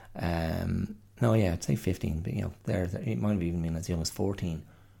 16. I'd say 15, but it might have even been as young as 14.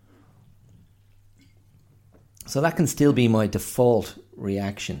 So that can still be my default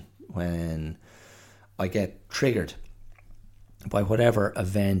reaction when I get triggered by whatever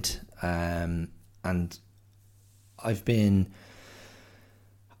event, and I've been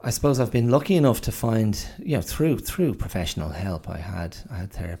lucky enough to find, through professional help. I had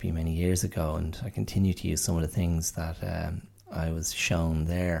therapy many years ago, and I continue to use some of the things that I was shown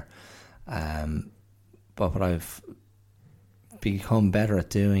there. But what I've become better at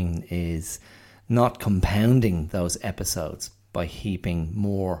doing is not compounding those episodes by heaping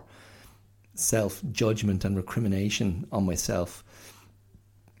more self-judgment and recrimination on myself.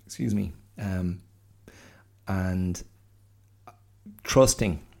 Excuse me. And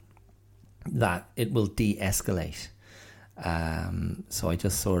trusting that it will de-escalate. So I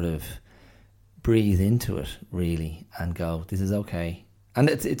just sort of breathe into it, really, and go, this is okay. And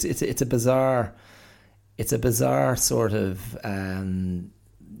it's a bizarre sort of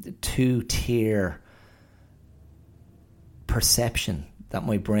two-tier perception that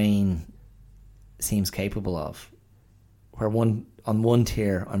my brain seems capable of, where on one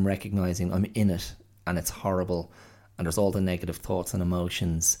tier I'm recognizing I'm in it and it's horrible, and there's all the negative thoughts and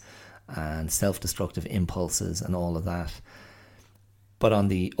emotions and self-destructive impulses and all of that. But on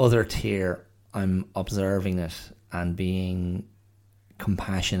the other tier, I'm observing it and being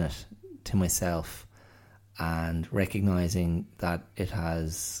compassionate to myself and recognizing that it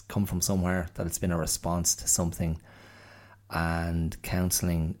has come from somewhere, that it's been a response to something, and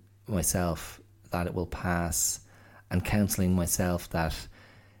counseling myself that it will pass, and counseling myself that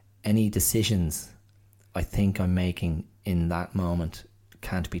any decisions I think I'm making in that moment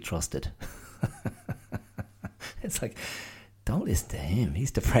can't be trusted. It's like, don't listen to him.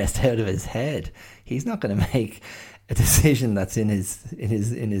 He's depressed out of his head. He's not going to make a decision that's in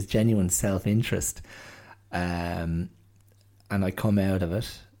his genuine self-interest. And I come out of it,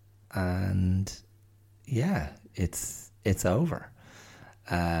 and yeah, it's over.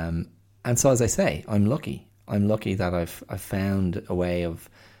 And so, as I say, I'm lucky. I'm lucky that I've found a way of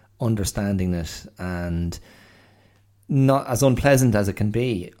understanding it, and not as unpleasant as it can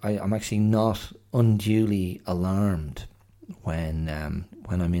be. I'm actually not unduly alarmed when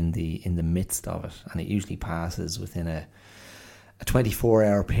I'm in the midst of it, and it usually passes within a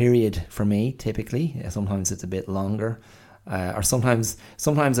 24-hour period for me. Typically, sometimes it's a bit longer, or sometimes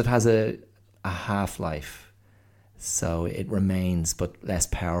it has a half-life, so it remains, but less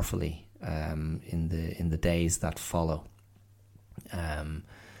powerfully. in the days that follow.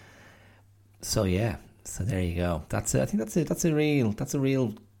 So there you go. That's it. I think that's a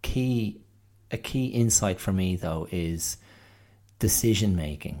real key insight for me, though, is decision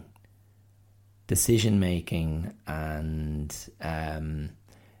making, and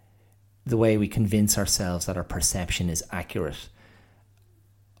the way we convince ourselves that our perception is accurate.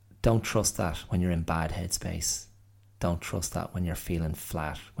 Don't trust that when you're in bad headspace. Don't trust that when you're feeling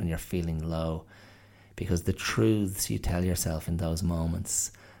flat, when you're feeling low, because the truths you tell yourself in those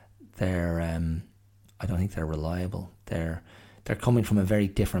moments, I don't think they're reliable. They're coming from a very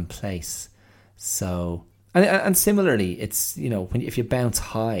different place. So, and similarly, it's, you know, if you bounce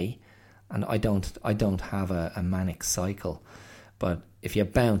high, and I don't have a manic cycle, but if you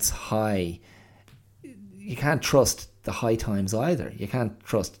bounce high, you can't trust the high times either. You can't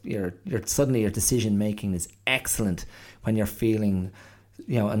trust suddenly your decision making is excellent when you're feeling,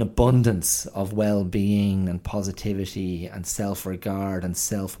 you know, an abundance of well-being and positivity and self-regard and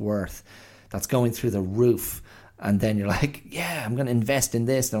self-worth that's going through the roof. And then you're like, yeah, I'm going to invest in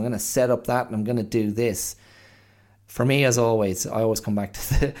this, and I'm going to set up that, and I'm going to do this. For me, as always, I always come back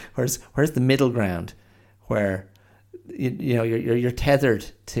to where's the middle ground, where you know you're tethered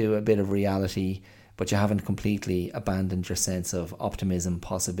to a bit of reality, but you haven't completely abandoned your sense of optimism,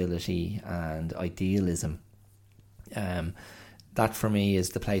 possibility, and idealism. That for me is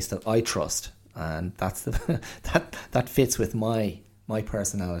the place that I trust, and that's that fits with my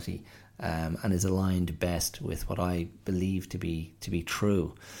personality, and is aligned best with what I believe to be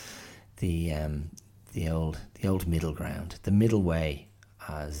true. The old middle ground, the middle way,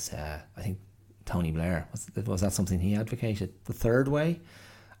 as I think Tony Blair was that something he advocated? The third way?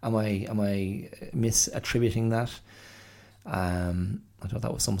 Am I misattributing that? I thought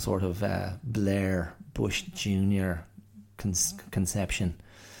that was some sort of Blair Bush Jr. conception.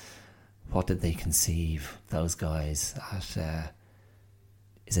 What did they conceive, those guys at?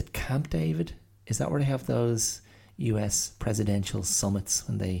 Is it Camp David? Is that where they have those US presidential summits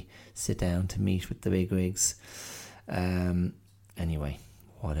when they sit down to meet with the bigwigs? Anyway,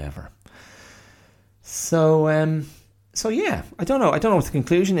 whatever. So yeah, I don't know what the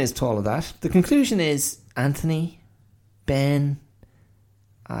conclusion is to all of that. The conclusion is, Anthony, Ben,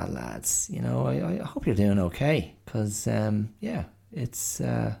 lads, you know, I hope you're doing okay, because yeah, it's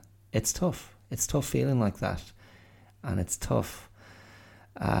tough. It's tough feeling like that, and it's tough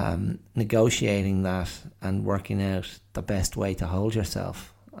negotiating that and working out the best way to hold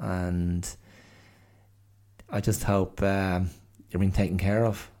yourself. And I just hope you're being taken care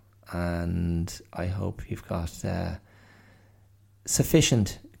of, and I hope you've got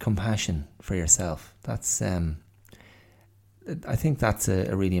sufficient compassion for yourself. That's I think that's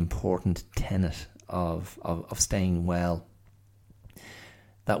a really important tenet of staying well,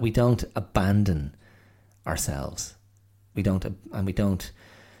 that we don't abandon ourselves. We don't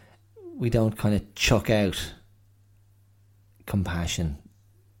kind of chuck out compassion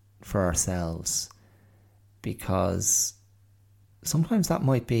for ourselves, because sometimes that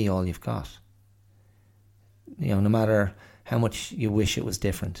might be all you've got. You know, no matter how much you wish it was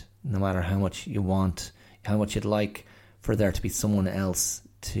different, no matter how much you want, how much you'd like for there to be someone else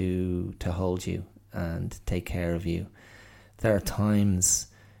to hold you and take care of you, there are times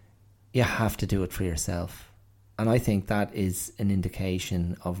you have to do it for yourself. And I think that is an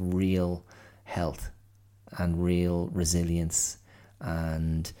indication of real health and real resilience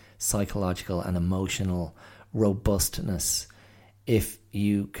and psychological and emotional robustness, if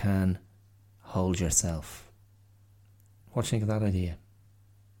you can hold yourself. What do you think of that idea?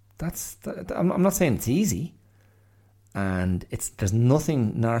 I'm not saying it's easy, and there's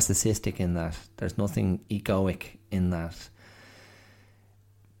nothing narcissistic in that. There's nothing egoic in that.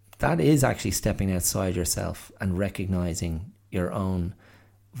 That is actually stepping outside yourself and recognizing your own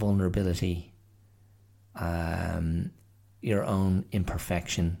vulnerability, your own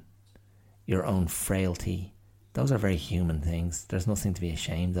imperfection, your own frailty. Those are very human things. There's nothing to be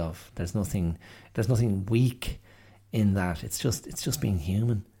ashamed of. There's nothing weak in that. It's just being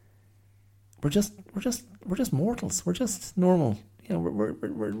human. We're just mortals. We're just normal. You know,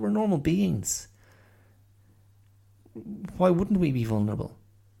 we're normal beings. Why wouldn't we be vulnerable?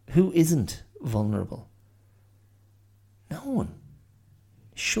 Who isn't vulnerable? No one.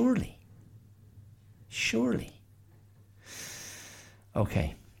 Surely.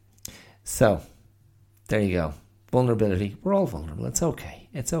 Okay. So, there you go. Vulnerability. We're all vulnerable. It's okay.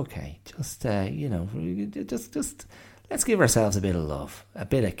 Just, just let's give ourselves a bit of love, a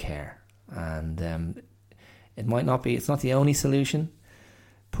bit of care. And it's not the only solution.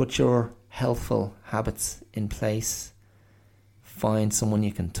 Put your healthful habits in place. Find someone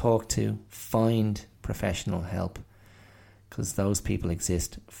you can talk to. Find professional help, because those people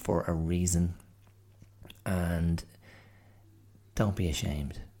exist for a reason. And don't be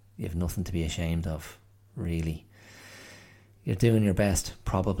ashamed. You have nothing to be ashamed of, really. You're doing your best,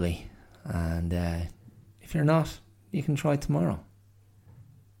 probably. And if you're not, you can try tomorrow.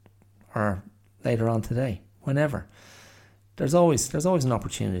 Or later on today, whenever. There's always an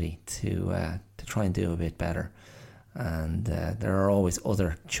opportunity to try and do a bit better. And there are always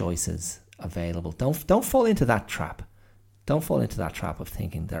other choices available. Don't fall into that trap. Don't fall into that trap of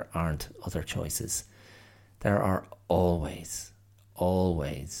thinking there aren't other choices. There are always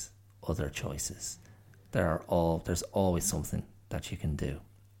other choices. There's always something that you can do.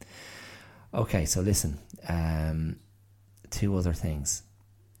 Okay, so listen. 2 other things.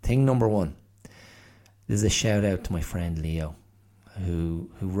 Thing number 1. This is a shout out to my friend Leo, who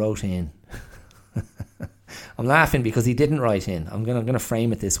wrote in. I'm laughing because he didn't write in. I'm gonna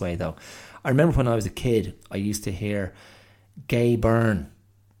frame it this way though. I remember when I was a kid, I used to hear Gay Byrne,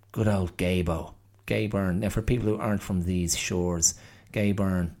 good old Gaybo. Gay Byrne. Now, for people who aren't from these shores, Gay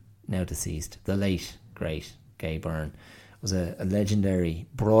Byrne, now deceased, the late great Gay Byrne, was a legendary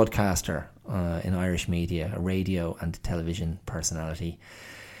broadcaster in Irish media, a radio and television personality.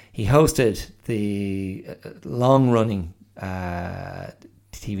 He hosted the long-running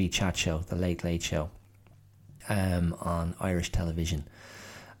TV chat show, The Late Late Show, on Irish television.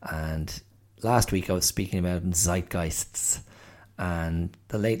 And last week I was speaking about zeitgeists, and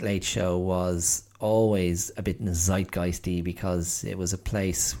The Late Late Show was always a bit zeitgeisty because it was a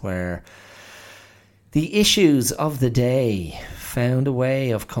place where the issues of the day found a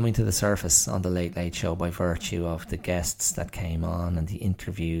way of coming to the surface on The Late Late Show by virtue of the guests that came on and the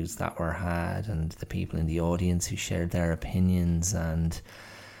interviews that were had and the people in the audience who shared their opinions. And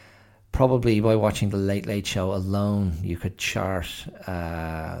probably by watching The Late Late Show alone, you could chart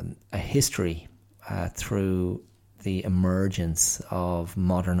a history through the emergence of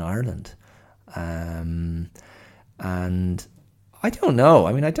modern Ireland. And I don't know.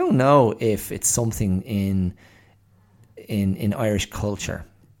 I mean, I don't know if it's something in Irish culture.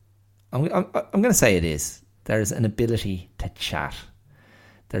 I'm going to say it is. There's an ability to chat.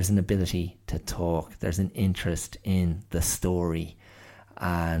 There's an ability to talk. There's an interest in the story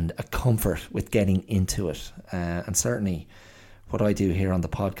and a comfort with getting into it. And certainly what I do here on the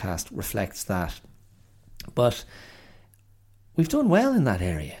podcast reflects that. But we've done well in that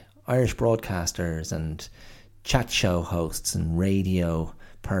area. Irish broadcasters and chat show hosts and radio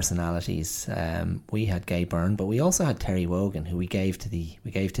personalities. We had Gay Byrne, but we also had Terry Wogan, who we gave to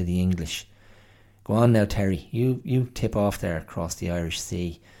the English. Go on now, Terry. You tip off there across the Irish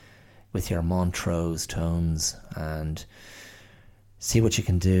Sea with your Montrose tones and see what you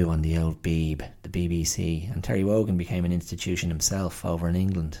can do on the old Beeb, the BBC. And Terry Wogan became an institution himself over in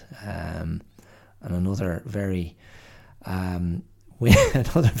England, and another very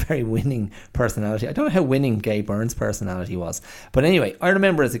winning personality. I don't know how winning Gay Byrne's personality was, but anyway, I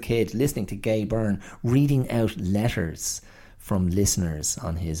remember as a kid listening to Gay Byrne reading out letters from listeners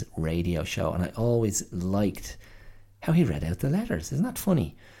on his radio show, and I always liked how he read out the letters. Isn't that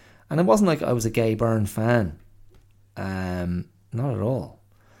funny? And it wasn't like I was a Gay Byrne fan, not at all.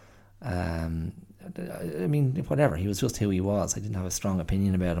 I mean, whatever, he was just who he was. I didn't have a strong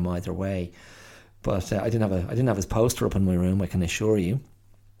opinion about him either way. But I didn't have his poster up in my room, I can assure you.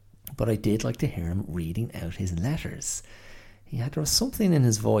 But I did like to hear him reading out his letters. There was something in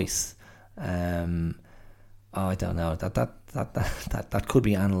his voice. I don't know. That could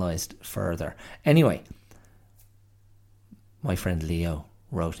be analysed further. Anyway, my friend Leo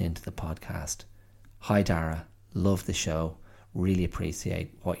wrote into the podcast. Hi Dara, love the show. Really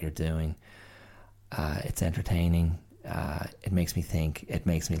appreciate what you're doing. It's entertaining. It makes me think. It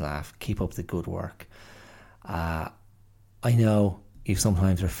makes me laugh. Keep up the good work. I know you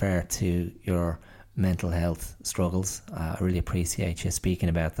sometimes refer to your mental health struggles. I really appreciate you speaking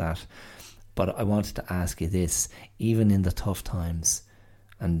about that. But I wanted to ask you this, even in the tough times,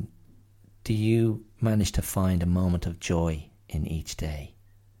 and do you manage to find a moment of joy in each day?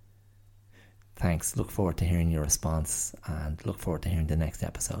 Thanks. Look forward to hearing your response and look forward to hearing the next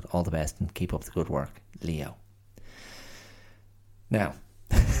episode. All the best and keep up the good work. Leo. Now,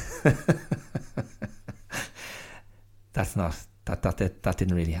 that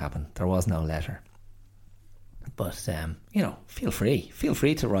didn't really happen. There was no letter. But, feel free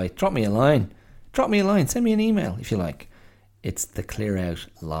to write. Drop me a line. Send me an email if you like. It's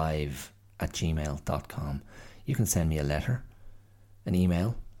theclearoutlive@gmail.com. You can send me a letter, an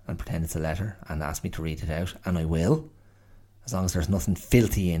email, and pretend it's a letter and ask me to read it out, and I will. As long as there's nothing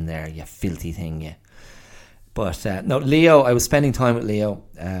filthy in there, you filthy thing, you. But no, Leo, I was spending time with Leo.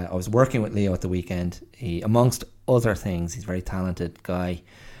 I was working with Leo at the weekend. He, amongst other things, he's a very talented guy.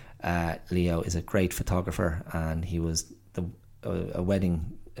 Leo is a great photographer, and he was a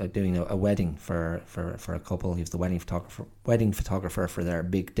wedding doing a wedding for a couple. He was the wedding photographer for their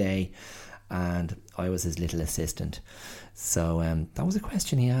big day, and I was his little assistant. So that was a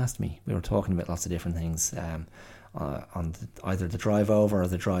question he asked me. We were talking about lots of different things on either the drive over or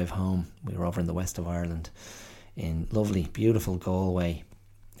the drive home. We were over in the west of Ireland, in lovely, beautiful Galway.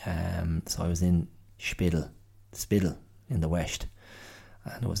 So I was in Spiddal in the west,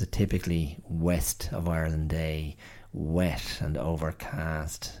 and it was a typically west of Ireland day, wet and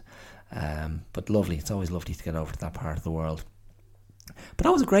overcast, but lovely. It's always lovely to get over to that part of the world. But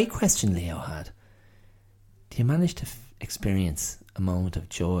that was a great question Leo had. Do you manage to experience a moment of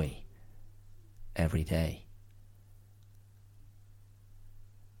joy every day?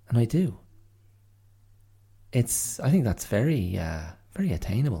 And I do. I think that's very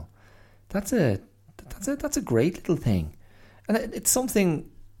attainable. That's a great little thing, and it's something.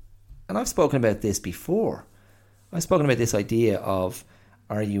 And I've spoken about this before. I've spoken about this idea of,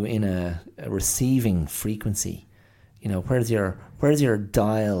 are you in a receiving frequency? You know, where's your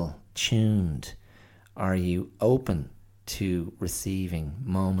dial tuned? Are you open to receiving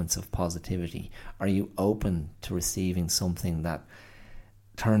moments of positivity? Are you open to receiving something that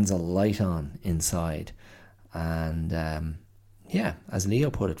turns a light on inside? And as Leo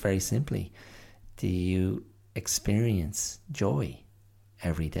put it very simply, do you experience joy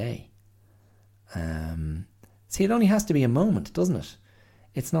every day? See, it only has to be a moment, doesn't it?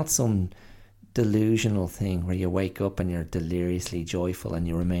 It's not some delusional thing where you wake up and you're deliriously joyful and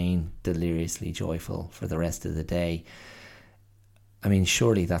you remain deliriously joyful for the rest of the day. I mean,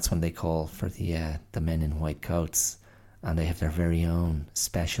 surely that's when they call for the men in white coats, and they have their very own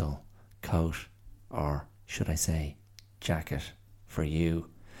special coat, or should I say jacket, for you,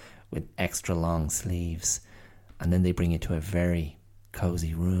 with extra long sleeves, and then they bring you to a very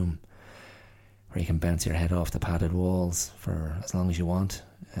cosy room where you can bounce your head off the padded walls for as long as you want,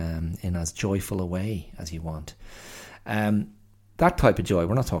 in as joyful a way as you want. That type of joy,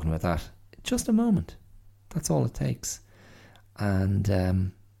 we're not talking about that. Just a moment. That's all it takes.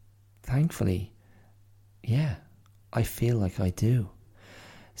 And thankfully, I feel like I do.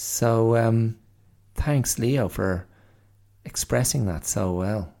 So thanks, Leo, for expressing that so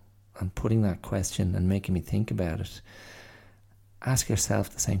well and putting that question and making me think about it. Ask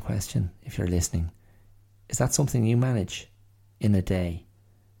yourself the same question if you're listening. Is that something you manage in a day?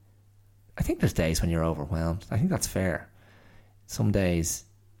 I think there's days when you're overwhelmed. I think that's fair. Some days,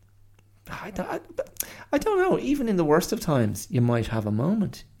 I don't know. Even in the worst of times, you might have a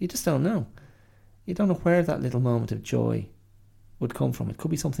moment. You just don't know. You don't know where that little moment of joy would come from. It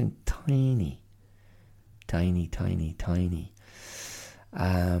could be something tiny.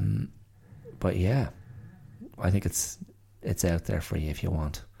 But yeah, I think it's out there for you if you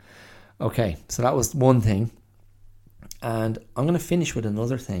want. Okay, so that was one thing, and I'm going to finish with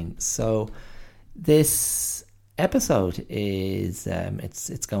another thing. So this episode is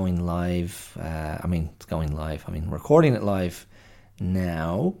it's going live. It's going live. We're recording it live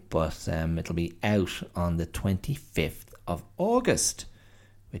now, but it'll be out on the 25th of August,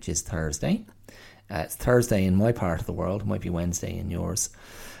 which is Thursday. It's Thursday in my part of the world. It might be Wednesday in yours.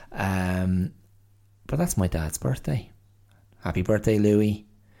 But that's my dad's birthday. Happy birthday, Louis.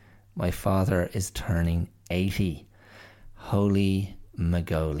 My father is turning 80. Holy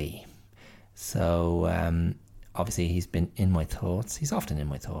Magoli. So, obviously he's been in my thoughts. He's often in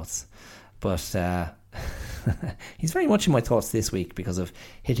my thoughts. But he's very much in my thoughts this week because of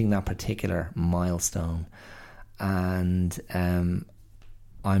hitting that particular milestone. And I'm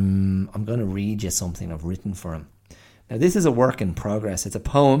going to read you something I've written for him. Now, this is a work in progress. It's a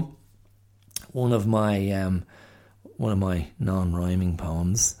poem. One of my non-rhyming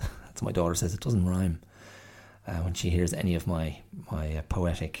poems. That's what my daughter says. It doesn't rhyme when she hears any of my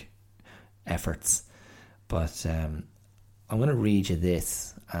poetic efforts. But I'm going to read you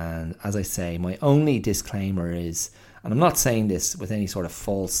this. And as I say, my only disclaimer is, and I'm not saying this with any sort of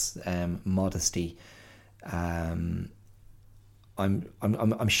false modesty. I'm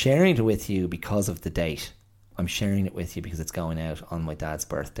sharing it with you because of the date. I'm sharing it with you because it's going out on my dad's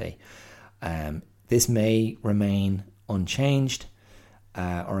birthday. This may remain unchanged,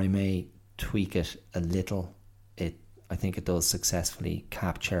 or I may tweak it a little. I think it does successfully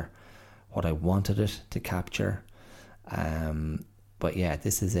capture what I wanted it to capture. But yeah,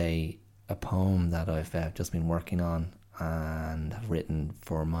 this is a poem that I've just been working on and have written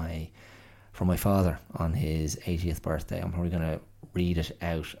for my father on his 80th birthday. I'm probably going to read it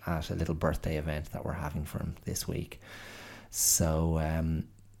out at a little birthday event that we're having for him this week. So,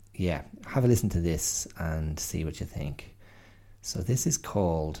 have a listen to this and see what you think. So this is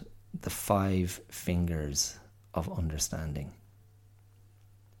called The 5 Fingers of Understanding.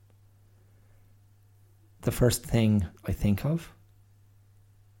 The first thing I think of,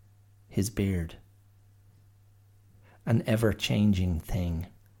 his beard. An ever-changing thing,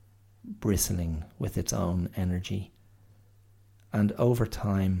 bristling with its own energy, and over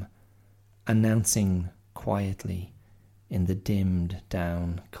time announcing quietly in the dimmed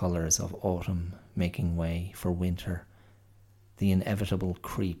down colours of autumn, making way for winter, the inevitable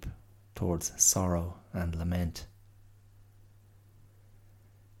creep towards sorrow and lament.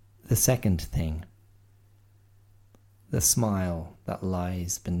 The second thing, the smile that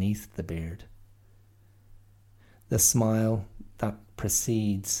lies beneath the beard. The smile that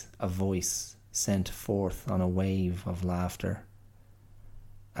precedes a voice sent forth on a wave of laughter,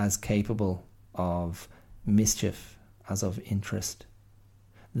 as capable of mischief as of interest.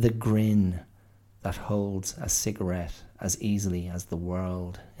 The grin that holds a cigarette as easily as the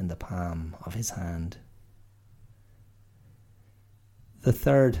world in the palm of his hand. The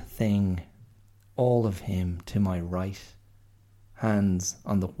third thing, all of him to my right, hands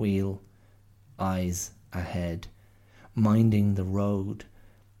on the wheel, eyes ahead, minding the road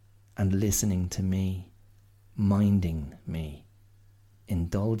and listening to me, minding me,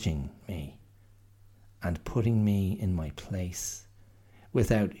 indulging me, and putting me in my place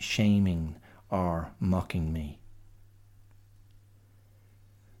without shaming or mocking me.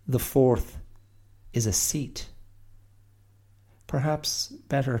 The fourth is a seat, perhaps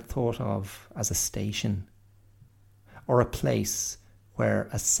better thought of as a station, or a place where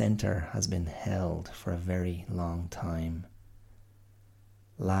a centre has been held for a very long time.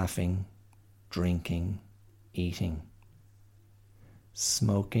 Laughing, drinking, eating,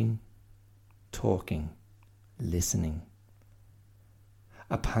 smoking, talking, listening.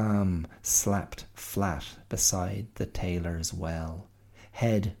 A palm slapped flat beside the tailor's well,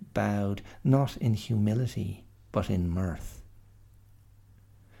 head bowed not in humility but in mirth.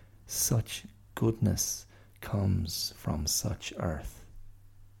 Such goodness comes from such earth.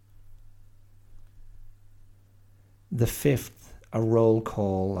 The fifth, a roll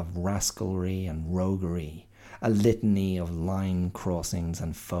call of rascalry and roguery, a litany of line crossings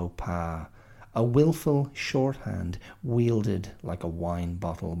and faux pas, a wilful shorthand wielded like a wine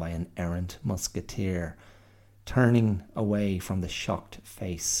bottle by an errant musketeer, turning away from the shocked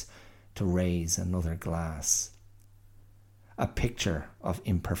face to raise another glass. A picture of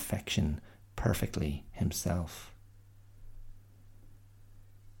imperfection, perfectly himself.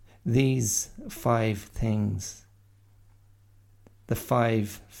 These 5 things, the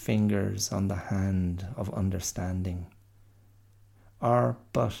 5 fingers on the hand of understanding, are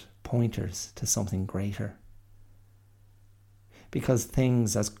but pointers to something greater. Because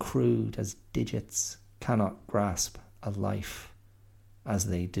things as crude as digits cannot grasp a life as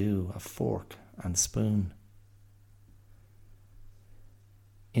they do a fork and spoon.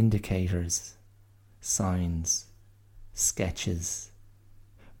 Indicators, signs, sketches,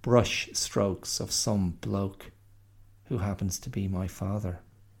 brush strokes of some bloke who happens to be my father,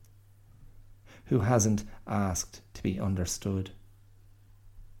 who hasn't asked to be understood,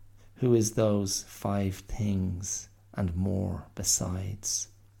 who is those 5 things and more besides,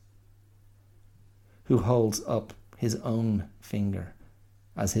 who holds up his own finger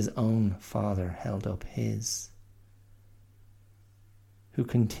as his own father held up his, who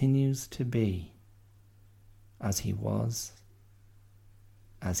continues to be as he was,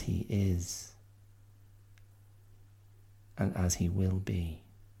 as he is, and as he will be.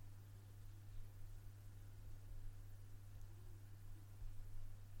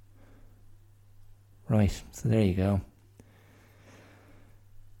 Right, so there you go.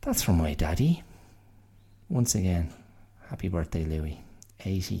 That's from my daddy. Once again, happy birthday, Louis.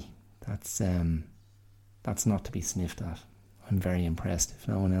 80. That's not to be sniffed at. I'm very impressed if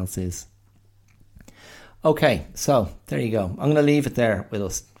no one else is. Okay, so there you go. I'm going to leave it there with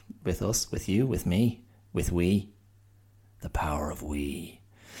us, with you, with me, with we. The power of we.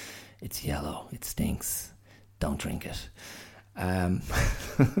 It's yellow. It stinks. Don't drink it.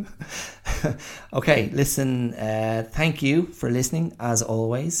 Okay, listen, thank you for listening as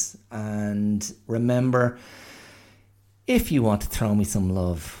always, and remember, if you want to throw me some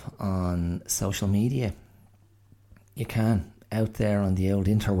love on social media, you can, out there on the old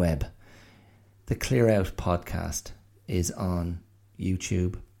interweb. The Clear Out podcast is on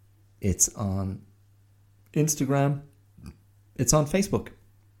YouTube, it's on Instagram, it's on Facebook,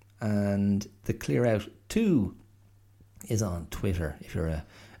 and the Clear Out 2 is on Twitter, if you're a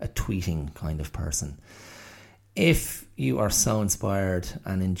tweeting kind of person. If you are so inspired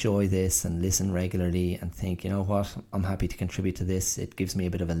and enjoy this and listen regularly and think, you know what, I'm happy to contribute to this, it gives me a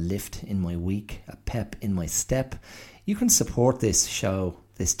bit of a lift in my week, a pep in my step, you can support this show,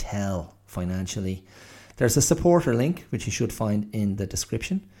 this tell, financially. There's a supporter link, which you should find in the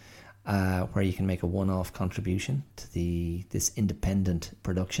description, where you can make a one-off contribution to this independent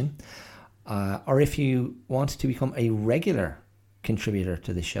production. Or if you want to become a regular contributor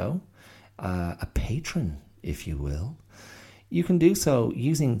to the show, a patron, if you will, you can do so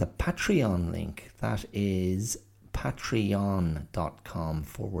using the Patreon link. That is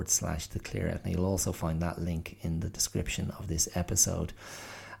patreon.com/The Clear Out. And you'll also find that link in the description of this episode.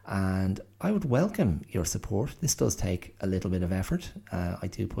 And I would welcome your support. This does take a little bit of effort. I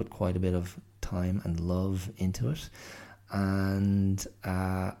do put quite a bit of time and love into it. And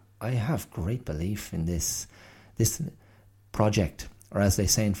I have great belief in this project, or as they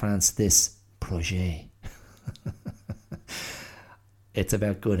say in France, this projet. It's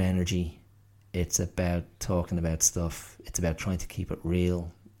about good energy. It's about talking about stuff. It's about trying to keep it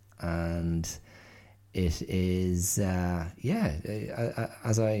real. And it is,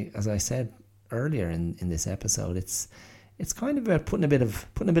 as I said earlier in this episode, it's kind of about putting a bit of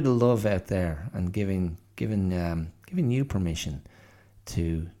love out there and giving you permission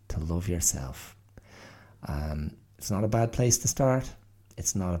to love yourself. It's not a bad place to start.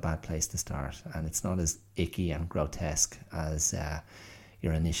 It's not a bad place to start, and it's not as icky and grotesque as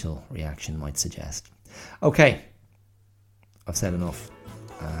your initial reaction might suggest. Okay, I've said enough,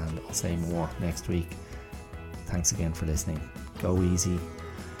 and I'll say more next week. Thanks again for listening. Go easy,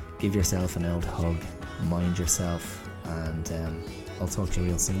 give yourself an old hug, mind yourself, and I'll talk to you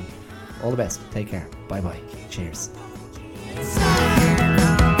real soon. All the best. Take care. Bye bye. Cheers.